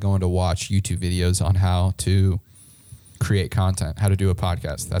yourself by going to watch YouTube videos on how to create content, how to do a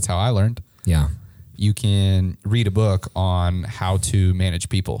podcast. That's how I learned. Yeah. You can read a book on how to manage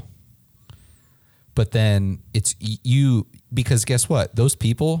people. But then it's you, because guess what? Those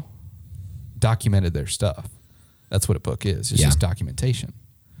people documented their stuff. That's what a book is. It's just documentation.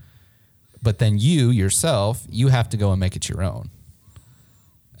 But then you yourself, you have to go and make it your own.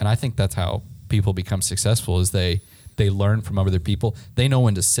 And I think that's how people become successful is they learn from other people. They know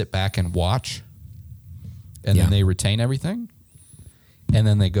when to sit back and watch, and then they retain everything, and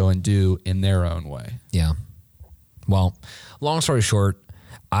then they go and do in their own way. Yeah. Well, long story short,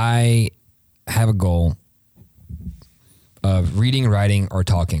 I have a goal of reading, writing, or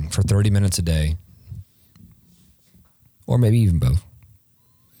talking for 30 minutes a day, or maybe even both,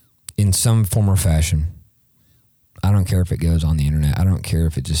 in some form or fashion. I don't care if it goes on the internet. I don't care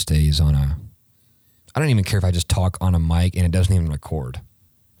if it just stays on I don't even care if I just talk on a mic and it doesn't even record,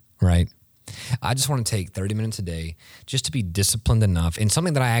 right? I just want to take 30 minutes a day just to be disciplined enough in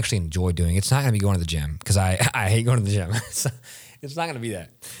something that I actually enjoy doing. It's not going to be going to the gym because I hate going to the gym. It's not going to be that.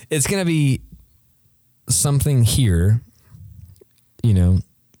 It's going to be something here,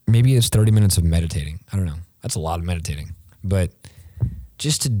 maybe it's 30 minutes of meditating. I don't know. That's a lot of meditating. But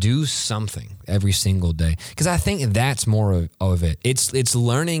just to do something every single day. Because I think that's more of it. It's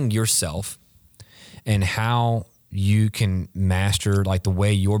learning yourself and how you can master like the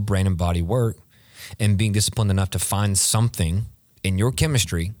way your brain and body work and being disciplined enough to find something in your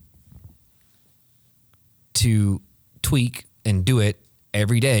chemistry to tweak and do it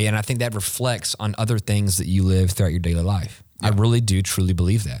every day. And I think that reflects on other things that you live throughout your daily life. Yeah. I really do truly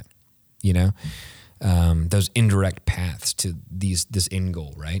believe that, those indirect paths to this end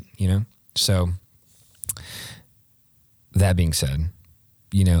goal, right? So that being said,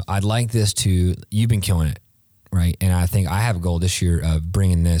 I'd like this you've been killing it, right? And I think I have a goal this year of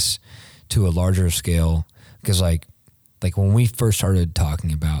bringing this to a larger scale because like when we first started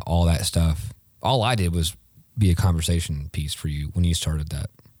talking about all that stuff, all I did was be a conversation piece for you when you started that.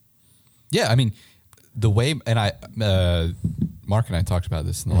 Yeah, I mean, the way, and Mark and I talked about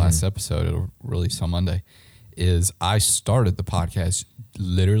this in the last episode, it'll release on Monday, is I started the podcast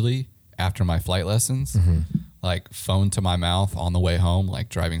literally after my flight lessons, like phone to my mouth on the way home, like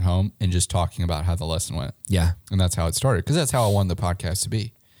driving home, and just talking about how the lesson went. Yeah. And that's how it started, because that's how I wanted the podcast to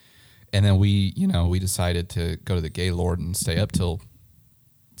be. And then we decided to go to the Gaylord and stay up till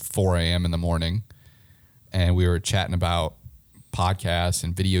 4 a.m. in the morning. And we were chatting about podcasts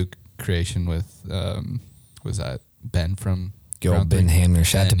and video creation with, was that Ben from Good old Ben Hamner.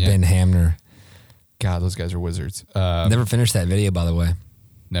 Shout out to Ben Hamner. God, those guys are wizards. Never finished that video, by the way.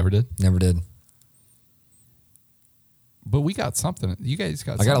 Never did? Never did. But we got something. You guys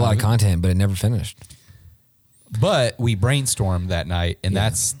got something. I got a lot of content, but it never finished. But we brainstormed that night, and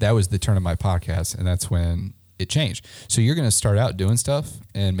that was the turn of my podcast, and that's when it changed. So you're going to start out doing stuff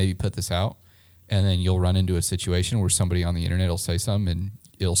and maybe put this out, and then you'll run into a situation where somebody on the internet will say something, and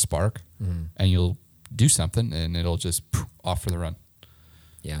it'll spark, and you'll do something, and it'll just off for the run.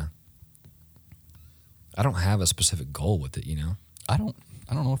 Yeah. I don't have a specific goal with it, I don't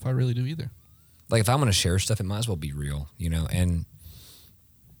know if I really do either. Like if I'm going to share stuff, it might as well be real, and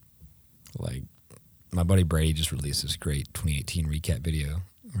like my buddy Brady just released this great 2018 recap video,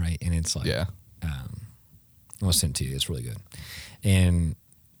 right? And it's like, I'll send it to you. It's really good. And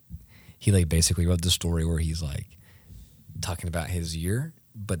he like basically wrote the story where he's like talking about his year,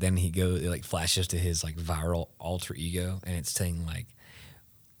 but then it like flashes to his like viral alter ego, and it's saying like,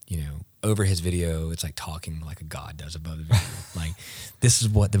 over his video, it's like talking like a god does above the video. Like, this is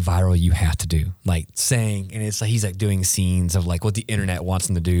what the viral you have to do. Like saying, and it's like he's like doing scenes of like what the internet wants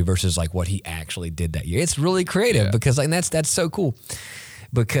him to do versus like what he actually did that year. It's really creative because like that's so cool.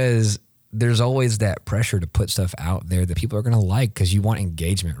 Because there's always that pressure to put stuff out there that people are going to like because you want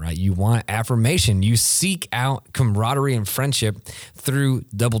engagement, right? You want affirmation. You seek out camaraderie and friendship through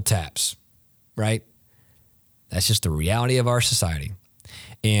double taps, right? That's just the reality of our society.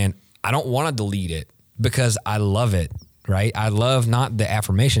 And I don't want to delete it because I love it, right? I love not the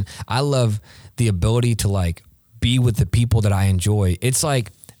affirmation. I love the ability to like be with the people that I enjoy. It's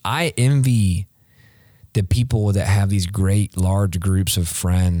like I envy the people that have these great large groups of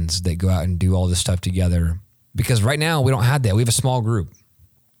friends that go out and do all this stuff together. Because right now we don't have that. We have a small group,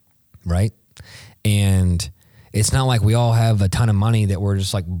 right? And it's not like we all have a ton of money that we're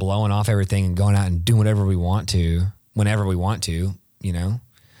just like blowing off everything and going out and doing whatever we want to, whenever we want to,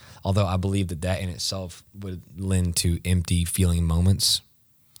 Although I believe that in itself would lend to empty feeling moments,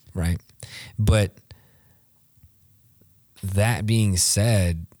 right? But that being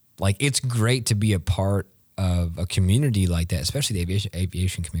said, like it's great to be a part of a community like that, especially the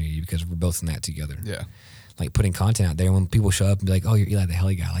aviation community, because we're both in that together. Yeah. Like putting content out there, and when people show up and be like, "Oh, you're Eli the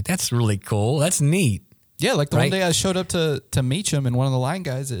Heli guy," like that's really cool. That's neat. Yeah, like the one day I showed up to meet him, and one of the line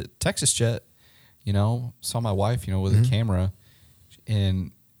guys at Texas Jet, saw my wife, with a camera,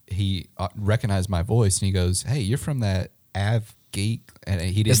 and he recognized my voice, and he goes, "Hey, you're from that Av Geek," and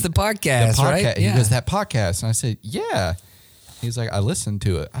he didn't. It's the podcast, right? He goes, "That podcast," and I said, "Yeah." He's like, I listened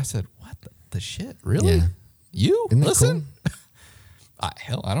to it. I said, what the shit? Really? Yeah. You Isn't that listen?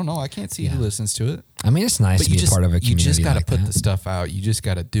 Hell, I don't know. I can't see who listens to it. I mean, it's nice to be a part of a community. You just got to like put that. the stuff out. You just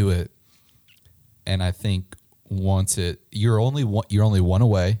got to do it. And I think once you're only one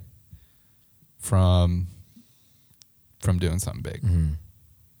away from doing something big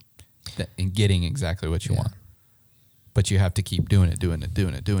and getting exactly what you want. But you have to keep doing it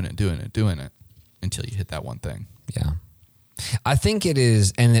until you hit that one thing. Yeah. I think it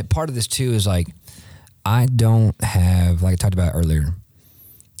is, and that part of this too is like, I don't have, like I talked about earlier,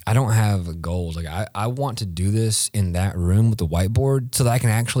 I don't have goals. Like I want to do this in that room with the whiteboard so that I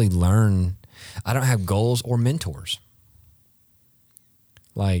can actually learn. I don't have goals or mentors.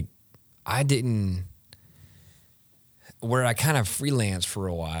 Like where I kind of freelanced for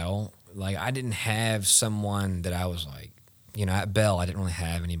a while, like I didn't have someone that I was like, at Bell, I didn't really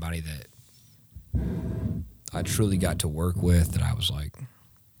have anybody that I truly got to work with that I was like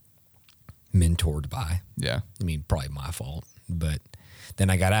mentored by. Yeah. I mean, probably my fault, but then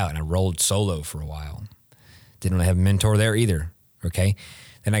I got out and I rolled solo for a while. Didn't really have a mentor there either. Okay.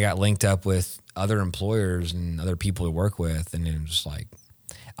 Then I got linked up with other employers and other people to work with. And then it was just like,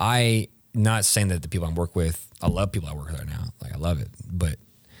 not saying that the people I work with, I love people I work with right now. Like I love it, but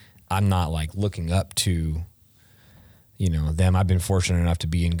I'm not like looking up to, them. I've been fortunate enough to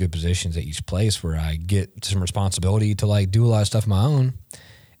be in good positions at each place where I get some responsibility to like do a lot of stuff of my own.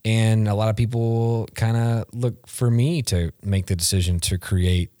 And a lot of people kind of look for me to make the decision to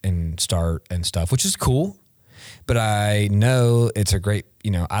create and start and stuff, which is cool. But I know it's a great,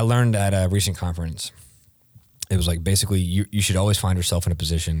 I learned at a recent conference, it was like basically you should always find yourself in a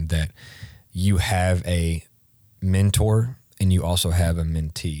position that you have a mentor and you also have a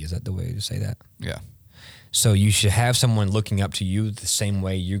mentee. Is that the way to say that? Yeah. So you should have someone looking up to you the same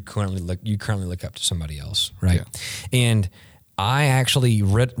way you currently look up to somebody else, right? Yeah. And I actually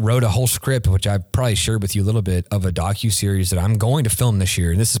wrote a whole script, which I probably shared with you a little bit, of a docuseries that I'm going to film this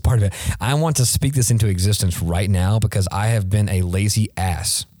year. And this is part of it. I want to speak this into existence right now because I have been a lazy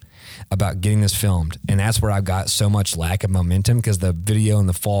ass about getting this filmed. And that's where I've got so much lack of momentum because the video in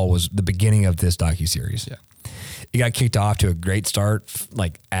the fall was the beginning of this docuseries. Yeah. It got kicked off to a great start,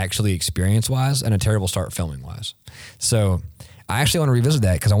 like actually experience-wise, and a terrible start filming-wise. So I actually want to revisit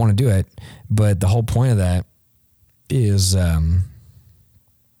that because I want to do it. But the whole point of that is, gosh, I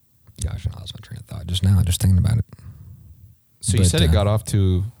lost my train of thought just now, just thinking about it. So you said it got off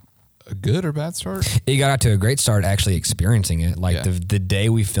to a good or bad start? It got out to a great start actually experiencing it. Like the day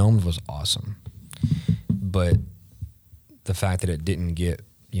we filmed was awesome. But the fact that it didn't get,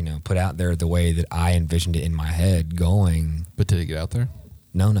 put out there the way that I envisioned it in my head going. But did it get out there?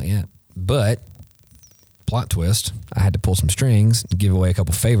 No, not yet. But plot twist, I had to pull some strings, give away a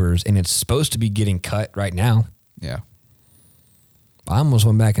couple favors, and it's supposed to be getting cut right now. Yeah. I almost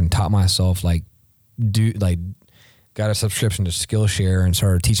went back and taught myself got a subscription to Skillshare and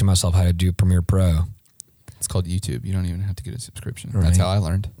started teaching myself how to do Premiere Pro. It's called YouTube. You don't even have to get a subscription. Right. That's how I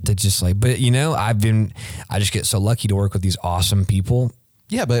learned. To just I just get so lucky to work with these awesome people.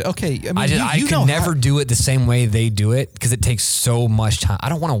 Yeah, but okay. I mean, I could never do it the same way they do it because it takes so much time. I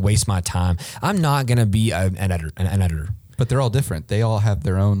don't want to waste my time. I'm not going to be an editor. But they're all different. They all have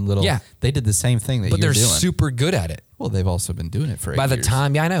their own little. Yeah. They did the same thing that you're doing. But they're super good at it. Well, they've also been doing it for 8 years. By the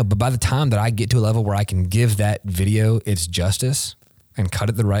time, I know. But by the time that I get to a level where I can give that video its justice and cut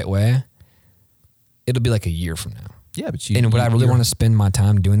it the right way, it'll be like a year from now. Yeah, but would I really want to spend my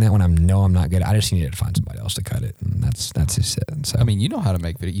time doing that when I know I'm not good? I just needed to find somebody else to cut it, and that's just it. So I mean, you know how to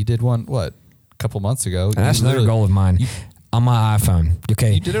make video. You did one a couple months ago. And that's another goal of mine. On my iPhone.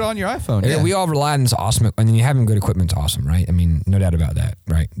 Okay. You did it on your iPhone. Yeah. We all rely on this awesome. I mean, you having good equipment's awesome, right? I mean, no doubt about that,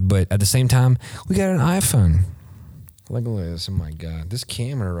 right? But at the same time, we got an iPhone. Look at this. Oh my God. This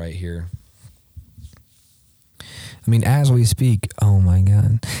camera right here. I mean, as we speak, oh my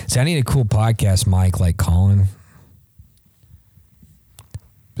God. See, I need a cool podcast mic like Colin.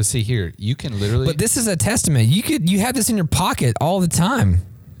 But see here, you can literally. But this is a testament. You have this in your pocket all the time.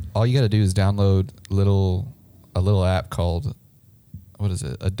 All you got to do is download a little app called, what is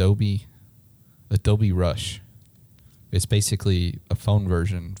it? Adobe Rush. It's basically a phone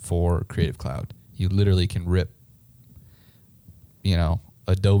version for Creative Cloud. You literally can rip,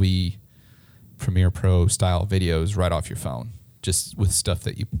 Adobe Premiere Pro style videos right off your phone, just with stuff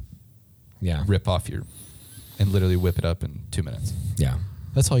that you rip off and literally whip it up in 2 minutes. Yeah.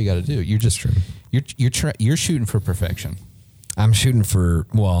 That's all you got to do. You're just you're shooting for perfection. I'm shooting for.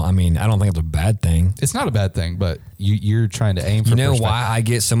 Well, I mean, I don't think it's a bad thing. It's not a bad thing, but you're trying to aim for. You know why I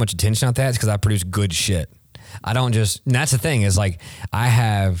get so much attention on that? It's because I produce good shit. I don't just. And that's the thing is like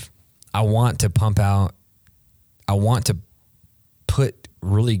I want to pump out. I want to put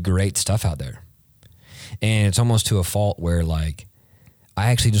really great stuff out there. And it's almost to a fault where like,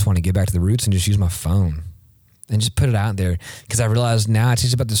 I actually just want to get back to the roots and just use my phone and just put it out there. Because I realized now it's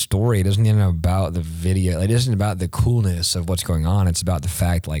just about the story. It isn't even about the video. It isn't about the coolness of what's going on. It's about the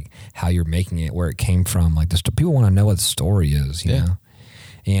fact like how you're making it, where it came from. Like people want to know what the story is, you know?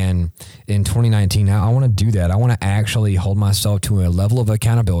 And in 2019 now, I want to do that. I want to actually hold myself to a level of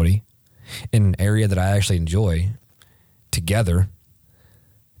accountability in an area that I actually enjoy together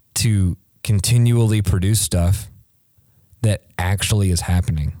to continually produce stuff that actually is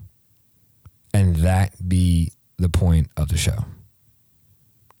happening, and that be the point of the show.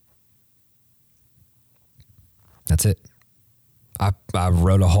 That's it. I've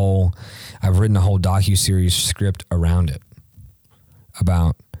written a whole docuseries script around it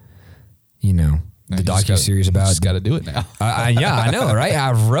about, you know, the docuseries about. You just got to do it now. Yeah, I know, right?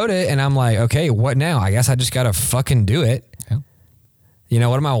 I wrote it and I'm like, okay, what now? I guess I just got to fucking do it. Yeah. You know,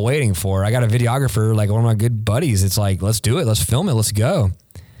 what am I waiting for? I got a videographer, like one of my good buddies. It's like, let's do it. Let's film it. Let's go.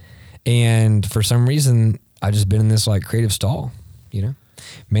 And for some reason, I've just been in this like creative stall, you know,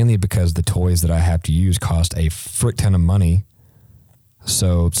 mainly because the toys that I have to use cost a frick ton of money.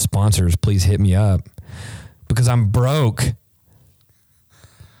 So sponsors, please hit me up because I'm broke.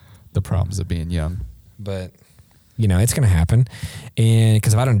 The problems of being young. But, you know, it's going to happen. And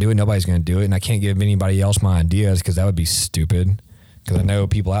because if I don't do it, nobody's going to do it. And I can't give anybody else my ideas because that would be stupid. Because I know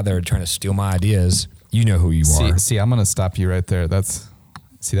people out there are trying to steal my ideas. You know who you are. See, I'm going to stop you right there. That's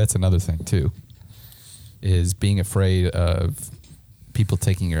another thing too, is being afraid of people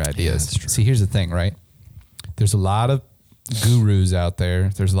taking your ideas. Yeah, see, here's the thing, right? There's a lot of gurus out there.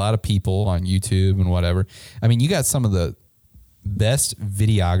 There's a lot of people on YouTube and whatever. I mean, you got some of the best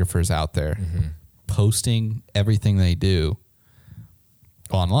videographers out there posting everything they do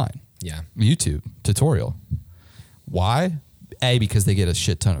online. Yeah. YouTube tutorial. Why? A, because they get a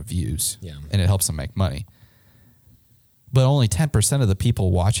shit ton of views. Yeah. And it helps them make money. But only 10% of the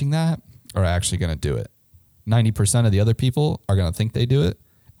people watching that are actually going to do it. 90% of the other people are going to think they do it,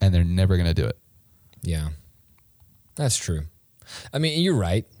 and they're never going to do it. Yeah. That's true. I mean, you're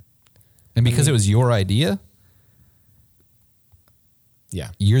right. And because it was your idea, yeah,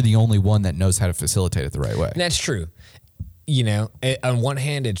 you're the only one that knows how to facilitate it the right way. And that's true. You know, on one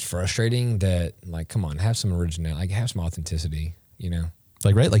hand, it's frustrating that, like, come on, have some originality, like, have some authenticity, you know?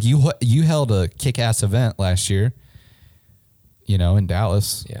 Like, right? Like, you held a kick-ass event last year, you know, in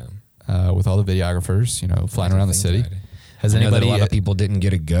Dallas. Yeah. With all the videographers, you know, flying around the city. Has I know that anybody? a lot of people didn't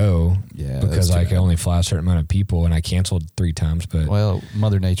get to go because I could only fly a certain amount of people, and I canceled 3 times. But well,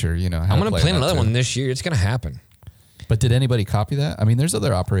 Mother Nature, you know. I'm going to plan another one this year. It's going to happen. But did anybody copy that? I mean, there's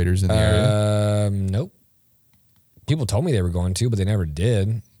other operators in the area. Nope. People told me they were going to, but they never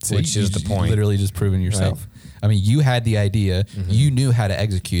did. So which is the point. Literally just proving yourself. Right. I mean, you had the idea. You knew how to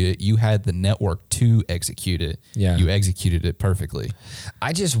execute it. You had the network to execute it. Yeah. You executed it perfectly.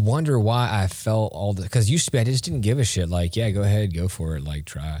 I just wonder why I felt all the, because used to be I just didn't give a shit. Like, yeah, go ahead, go for it. Like,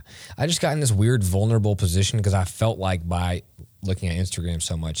 try. I just got in this weird vulnerable position because I felt like by looking at Instagram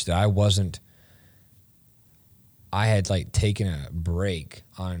so much that I had like taken a break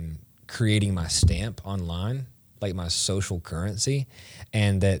on creating my stamp online, like my social currency,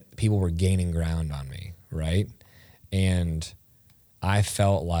 and that people were gaining ground on me, right? And I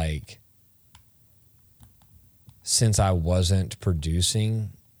felt like since I wasn't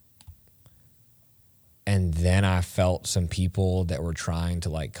producing, and then I felt some people that were trying to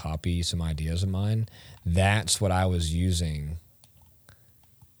like copy some ideas of mine, that's what I was using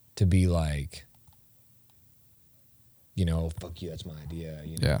to be like, you know, fuck you, that's my idea.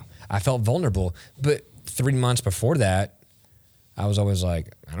 You know? Yeah. I felt vulnerable. But 3 months before that, I was always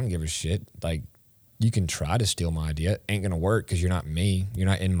like, I don't give a shit. Like, you can try to steal my idea. It ain't going to work because you're not me. You're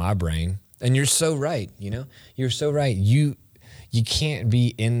not in my brain. And you're so right, you know? You're so right. You can't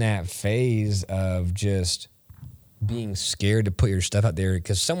be in that phase of just being scared to put your stuff out there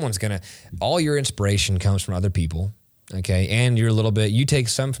because someone's going to, all your inspiration comes from other people. Okay, and you're a little bit, you take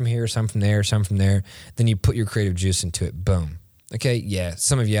some from here, some from there, some from there, then you put your creative juice into it, boom. Okay, yeah,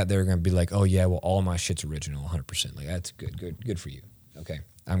 some of you out there are going to be like, oh yeah, well, all my shit's original, 100%. Like, that's good for you. Okay,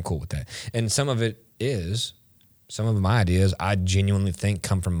 I'm cool with that. And some of it is, some of my ideas I genuinely think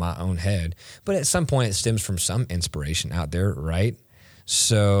come from my own head, but at some point it stems from some inspiration out there, right?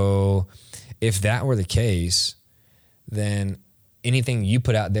 So if that were the case, then anything you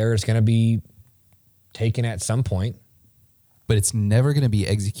put out there is going to be taken at some point. But it's never going to be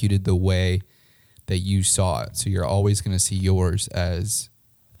executed the way that you saw it. So you're always going to see yours as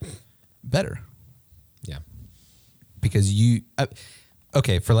better. Yeah. Because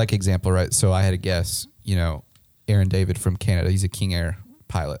okay, for like example, right? So I had a guess, you know, Aaron David from Canada. He's a King Air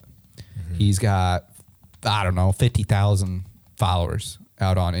pilot. Mm-hmm. He's got, I don't know, 50,000 followers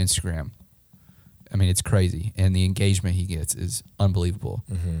out on Instagram. I mean, it's crazy. And the engagement he gets is unbelievable.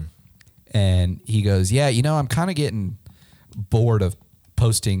 Mm-hmm. And he goes, yeah, you know, I'm kind of getting bored of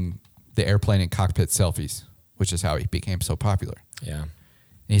posting the airplane and cockpit selfies, which is how he became so popular. Yeah. And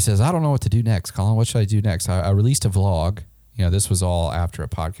he says, I don't know what to do next, Colin. What should I do next? I released a vlog. You know, this was all after a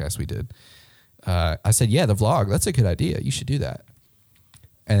podcast we did. I said, yeah, the vlog, that's a good idea. You should do that.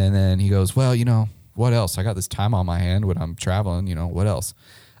 And then he goes, well, you know, what else? I got this time on my hand when I'm traveling, you know, what else?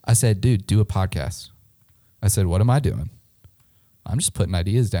 I said, dude, do a podcast. I said, what am I doing? I'm just putting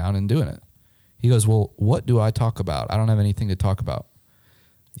ideas down and doing it. He goes, well, what do I talk about? I don't have anything to talk about.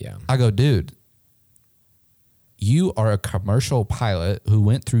 Yeah. I go, dude, you are a commercial pilot who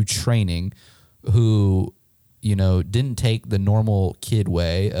went through training, who, you know, didn't take the normal kid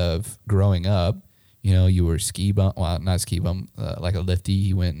way of growing up. You know, you were ski bum, well, not ski bum, like a lifty.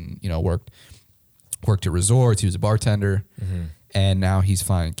 He went and, you know, worked at resorts. He was a bartender. Mm-hmm. And now he's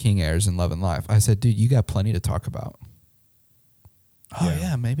flying King Airs and loving life. I said, dude, you got plenty to talk about. Oh,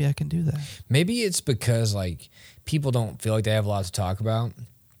 yeah, maybe I can do that. Maybe it's because, like, people don't feel like they have a lot to talk about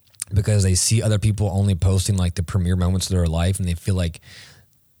because they see other people only posting, like, the premier moments of their life, and they feel like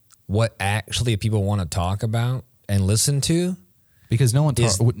what actually people want to talk about and listen to. Because no one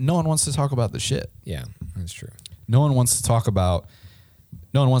wants to talk about the shit. Yeah, that's true. No one wants to talk about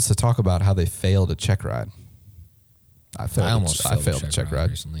how they failed a check ride. I failed a check ride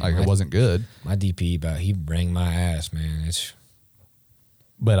recently. Like, it wasn't good. My DP, he rang my ass, man.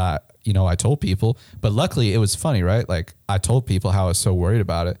 But I told people, but luckily it was funny, right? Like, I told people how I was so worried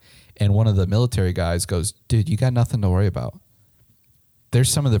about it. And one of the military guys goes, dude, you got nothing to worry about. There's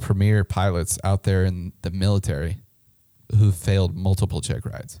some of the premier pilots out there in the military who failed multiple check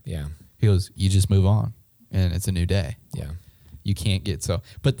rides. Yeah. He goes, you just move on and it's a new day. Yeah. You can't get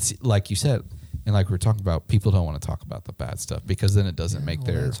but like you said, and like we were talking about, people don't want to talk about the bad stuff because then it doesn't make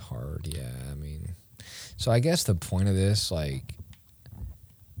their... It's hard, yeah. I mean, so I guess the point of this, like,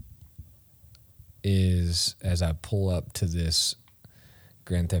 is as I pull up to this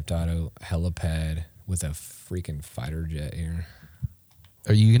Grand Theft Auto helipad with a freaking fighter jet here.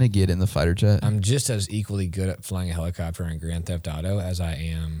 Are you going to get in the fighter jet? I'm just as equally good at flying a helicopter in Grand Theft Auto as I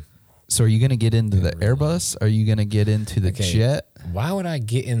am. So are you going to get into the Airbus? Are you going to get into the jet? Why would I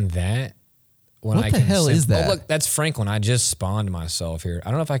get in that? What the hell is that? Oh, look, that's Franklin. I just spawned myself here. I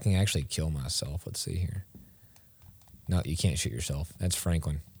don't know if I can actually kill myself. Let's see here. No, you can't shoot yourself. That's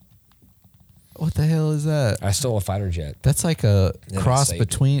Franklin. What the hell is that? I stole a fighter jet. That's like a cross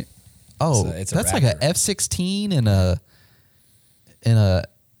between... Oh, it's that's like a F-16 and a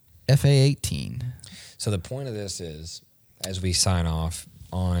FA-18. So the point of this is, as we sign off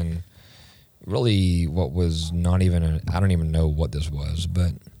on really what was not even... I don't even know what this was,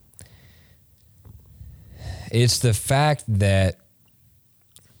 but... It's the fact that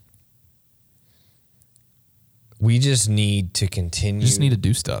we just need to continue. We just need to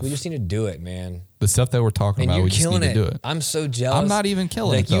do stuff. We just need to do it, man. The stuff that we're talking about, we just need to do it. I'm so jealous. I'm not even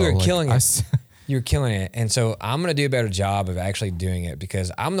killing it, though. You are like, killing it. You're killing it. And so I'm going to do a better job of actually doing it because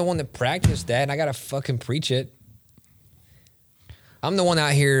I'm the one that practiced that and I got to fucking preach it. I'm the one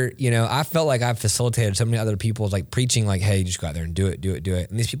out here, you know, I felt like I've facilitated so many other people's like preaching like, hey, just go out there and do it.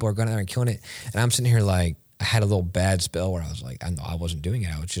 And these people are going out there and killing it. And I'm sitting here like, I had a little bad spell where I was like, I wasn't doing it.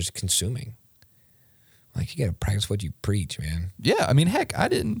 I was just consuming. Like, you got to practice what you preach, man. Yeah. I mean, heck, I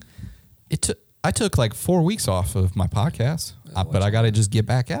took like 4 weeks off of my podcast, but I got to just get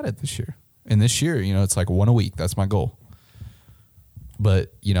back at it this year. And this year, you know, it's like one a week. That's my goal.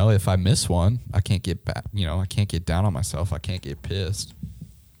 But, you know, if I miss one, I can't get back, you know, I can't get down on myself. I can't get pissed.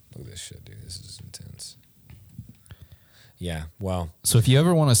 Look at this shit, dude. This is intense. Yeah, well. So if you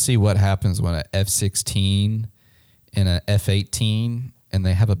ever want to see what happens when an F-16 and an F-18 and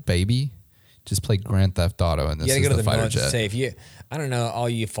they have a baby, just play Grand Theft Auto and this is the fighter jet. Say I don't know, all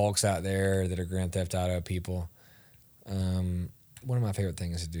you folks out there that are Grand Theft Auto people, one of my favorite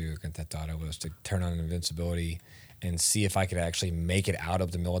things to do with Grand Theft Auto was to turn on invincibility and see if I could actually make it out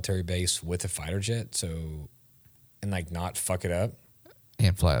of the military base with a fighter jet, and like not fuck it up.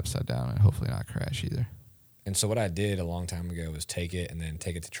 And fly upside down and hopefully not crash either. And so what I did a long time ago was take it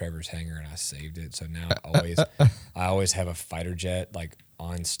to Trevor's hangar and I saved it. So now I always have a fighter jet like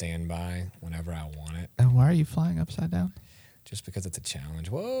on standby whenever I want it. And why are you flying upside down? Just because it's a challenge.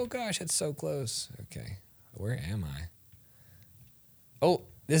 Whoa, gosh, it's so close. Okay, where am I? Oh,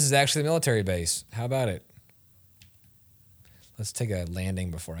 this is actually the military base. How about it? Let's take a landing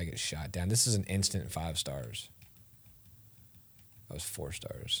before I get shot down. This is an instant 5 stars. That was 4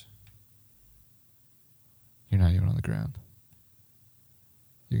 stars. You're not even on the ground.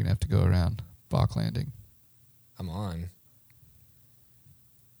 You're going to have to go around Bach Landing. I'm on.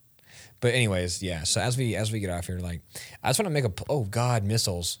 But anyways, yeah. So as we get off here, like, I just want to make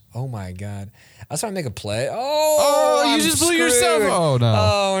missiles. Oh my God. I just want to make a play. Oh, you I'm just blew screwed. yourself. Oh no.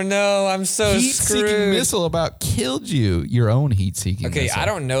 Oh no, I'm so Heat-seeking screwed. missile about killed you. Your own heat-seeking Okay, missile. I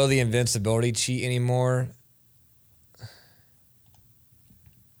don't know the invincibility cheat anymore.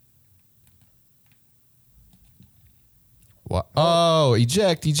 What? Oh,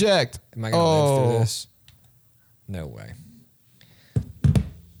 eject. Am I gonna live through this? No way.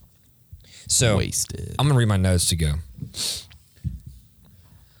 So Wasted. I'm gonna read my notes to go.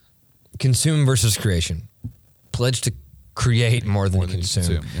 Consume versus creation. Pledge to create more than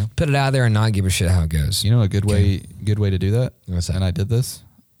consume. Yeah. Put it out there and not give a shit how it goes. You know a good way to do that? What's that? And I did this.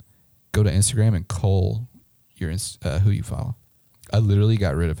 Go to Instagram and cull your who you follow. I literally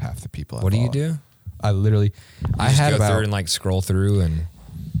got rid of half the people I What do you follow. do? I Just had go about through and like scroll through and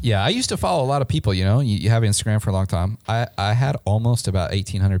yeah. I used to follow a lot of people. You know, you have Instagram for a long time. I had almost about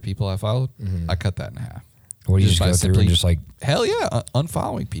 1,800 people I followed. I cut that in half. what do you just by go through and just like hell yeah,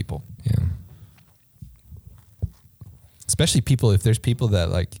 unfollowing people. yeah. Especially people, if there's people that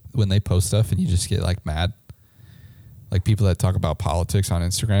like when they post stuff and you just get like mad, like people that talk about politics on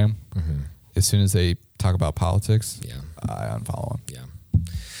Instagram. As soon as they talk about politics, Yeah. I unfollow them. Yeah.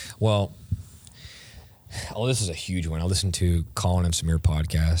 Well, this is a huge one. I listened to Colin and Samir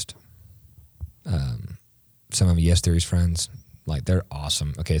podcast. Some of Yes Theory's friends, like they're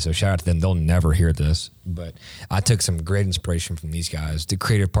awesome. Okay, so shout out to them. They'll never hear this, but I took some great inspiration from these guys. The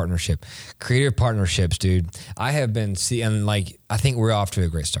creative partnerships, dude. I have been seeing, like, I think we're off to a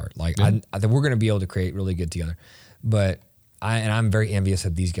great start. Like, I think we're going to be able to create really good together. But I'm very envious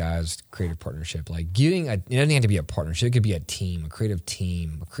of these guys' creative partnership. Like, it doesn't have to be a partnership. It could be a team,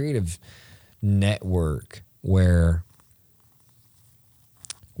 a creative network where,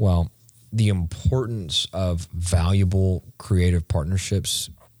 well, the importance of valuable creative partnerships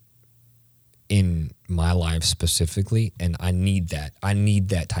in my life specifically, and I need that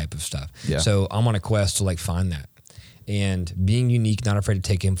type of stuff. Yeah. So I'm on a quest to like find that. And being unique, not afraid to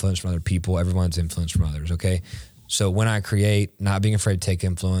take influence from other people. Everyone's influence from others, okay? So when I create, not being afraid to take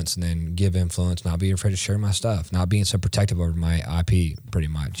influence and then give influence, not being afraid to share my stuff, not being so protective over my IP, pretty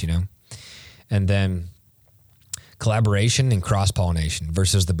much, you know? And then collaboration and cross-pollination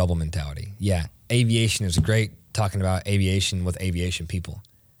versus the bubble mentality. Yeah, aviation is great, talking about aviation with aviation people.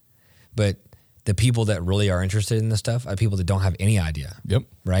 But the people that really are interested in this stuff are people that don't have any idea. Yep.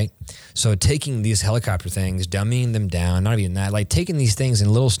 Right? So taking these helicopter things, dumbing them down, not even that, like taking these things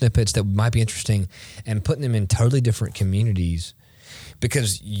in little snippets that might be interesting and putting them in totally different communities,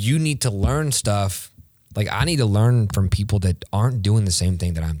 because you need to learn stuff. Like, I need to learn from people that aren't doing the same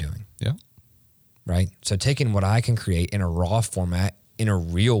thing that I'm doing. Yeah. Right? So taking what I can create in a raw format, in a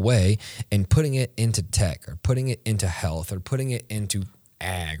real way, and putting it into tech or putting it into health or putting it into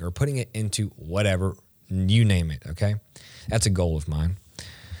ag or putting it into whatever, you name it, okay? That's a goal of mine.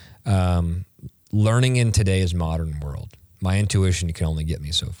 Learning in today's modern world. My intuition can only get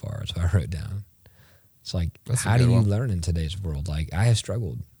me so far, so I wrote down. It's like, That's a how do good you one. learn in today's world? Like, I have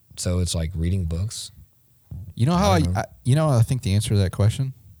struggled. So it's like reading books. You know how I don't know. I think the answer to that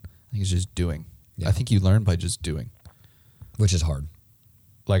question, I think it's just doing. Yeah. I think you learn by just doing. Which is hard.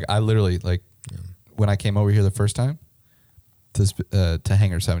 Like I literally when I came over here the first time to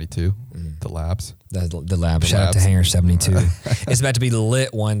Hangar 72, the labs. The lab. The Shout out to labs. Hangar 72. It's about to be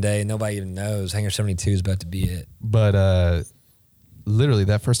lit one day. Nobody even knows. Hangar 72 is about to be it. But literally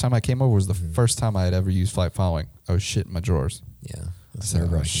that first time I came over was the first time I had ever used flight following. I was shitting my drawers. Yeah. That's So,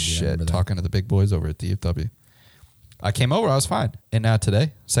 nerve-wracking, dude. I shit, remember that. talking to the big boys over at DFW. I came over, I was fine. And now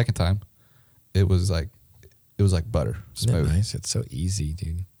today, second time, it was like butter, Isn't smooth. that nice? It's so easy,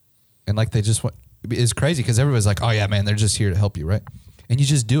 dude. And like they just want, it's crazy because everybody's like, oh yeah, man, they're just here to help you, right? And you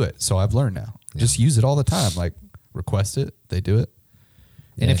just do it. So I've learned now. Just use it all the time. Like request it, they do it.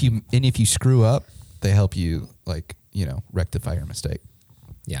 And Yeah. if you screw up, they help you like, rectify your mistake.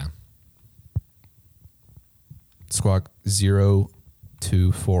 Yeah. Squawk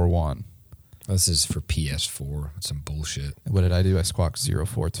 0241. This is for PS4. That's some bullshit. What did I do? I squawked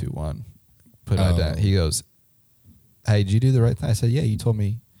 0421. Put it Oh. down. He goes, hey, did you do the right thing? I said, yeah, you told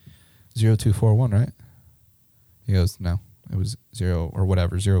me 0241, right? He goes, no, it was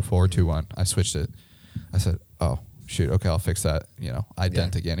 0421. I switched it. I said, oh, shoot. Okay, I'll fix that.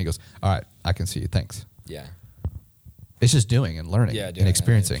 Ident again. He goes, all right, I can see you. Thanks. Yeah. It's just doing and learning and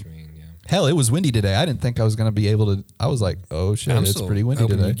experiencing. Yeah. Hell, it was windy today. I didn't think I was going to be able to. I was like, oh, shit, I'm it's still pretty windy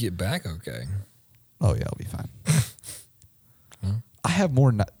hoping today. you get back okay. Oh, yeah, I'll be fine. I have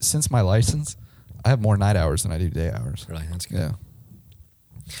more, since my license, I have more night hours than I do day hours. Really, that's good. Yeah.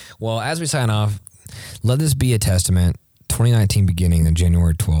 Well, as we sign off, let this be a testament, 2019 beginning on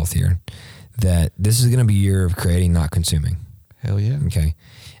January 12th here, that this is going to be a year of creating, not consuming. Hell yeah. Okay.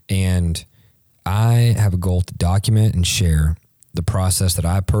 And I have a goal to document and share the process that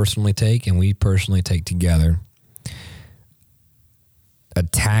I personally take and we personally take together,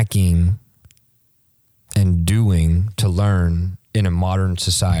 attacking and doing to learn in a modern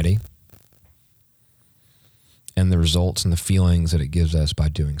society, and the results and the feelings that it gives us by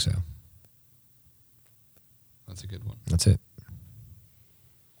doing so. That's a good one. That's it.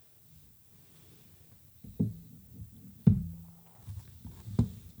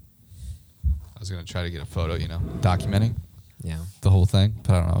 I was going to try to get a photo, documenting Yeah. the whole thing,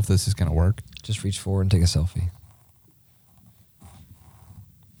 but I don't know if this is going to work. Just reach forward and take a selfie.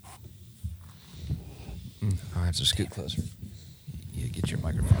 All right, so scoot closer. Yeah, get your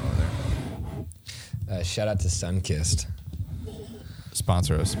microphone over there. Shout out to Sunkissed.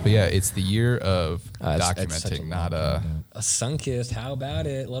 Sponsor us. But yeah, it's the year of It's such documenting, not a Sunkissed. How about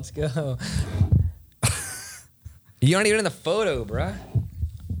it? Let's go. You aren't even in the photo, bruh.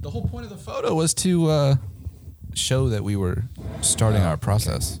 The whole point of the photo was to show that we were starting our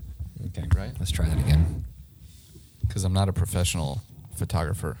process. Okay, Right? Let's try that again. Because I'm not a professional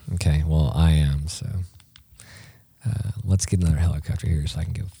photographer. Okay, well, I am, so let's get another helicopter here so I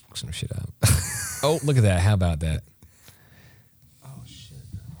can go fuck some shit up. Oh, look at that. How about that? Oh, shit.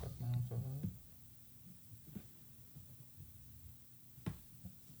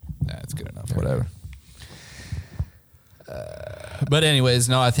 That's good enough. Whatever. But anyways,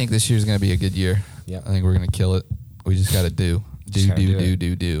 no, I think this year's going to be a good year. Yep. I think we're going to kill it. We just got to do. Just gotta do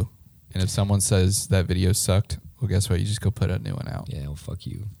it. Do. And if someone says that video sucked, well, guess what? You just go put a new one out. Yeah, well, fuck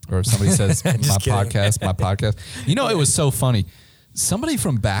you. Or if somebody says my Just kidding. podcast. You know, it was so funny. Somebody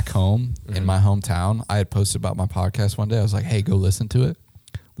from back home in my hometown, I had posted about my podcast one day. I was like, hey, go listen to it.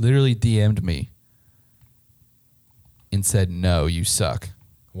 Literally DM'd me and said, no, you suck.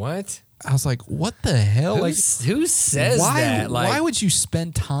 What? I was like, what the hell? Who says why, that? Why would you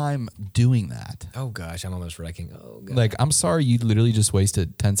spend time doing that? Oh, gosh, I'm almost wrecking. Oh, God. Like, I'm sorry you literally just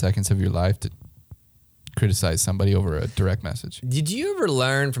wasted 10 seconds of your life to criticize somebody over a direct message. Did you ever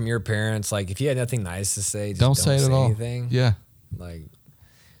learn from your parents, like, if you had nothing nice to say, just Don't say it at all. anything? Yeah. Like,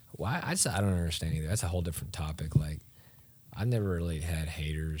 why? I don't understand either. That's a whole different topic. Like, I've never really had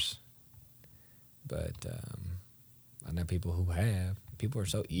haters, but I know people who have. People are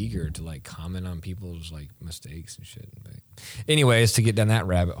so eager to like comment on people's like mistakes and shit. But anyways, to get down that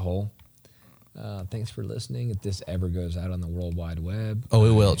rabbit hole, thanks for listening. If this ever goes out on the World Wide Web, Oh,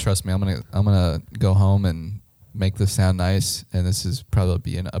 it will. Trust me. I'm gonna go home and make this sound nice, and this is probably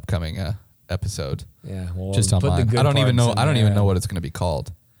be an upcoming episode. yeah, well, Just on put the mine. good I don't even parts know. in I don't there. even know what it's gonna be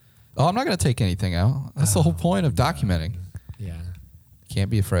called. Oh, I'm not gonna take anything out. That's the whole point of documenting. Yeah, Can't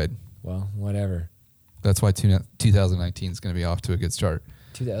be afraid. well, whatever. That's why 2019 is gonna be off to a good start.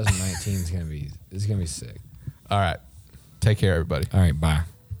 2019 is gonna be sick. All right. Take care, everybody. All right, bye.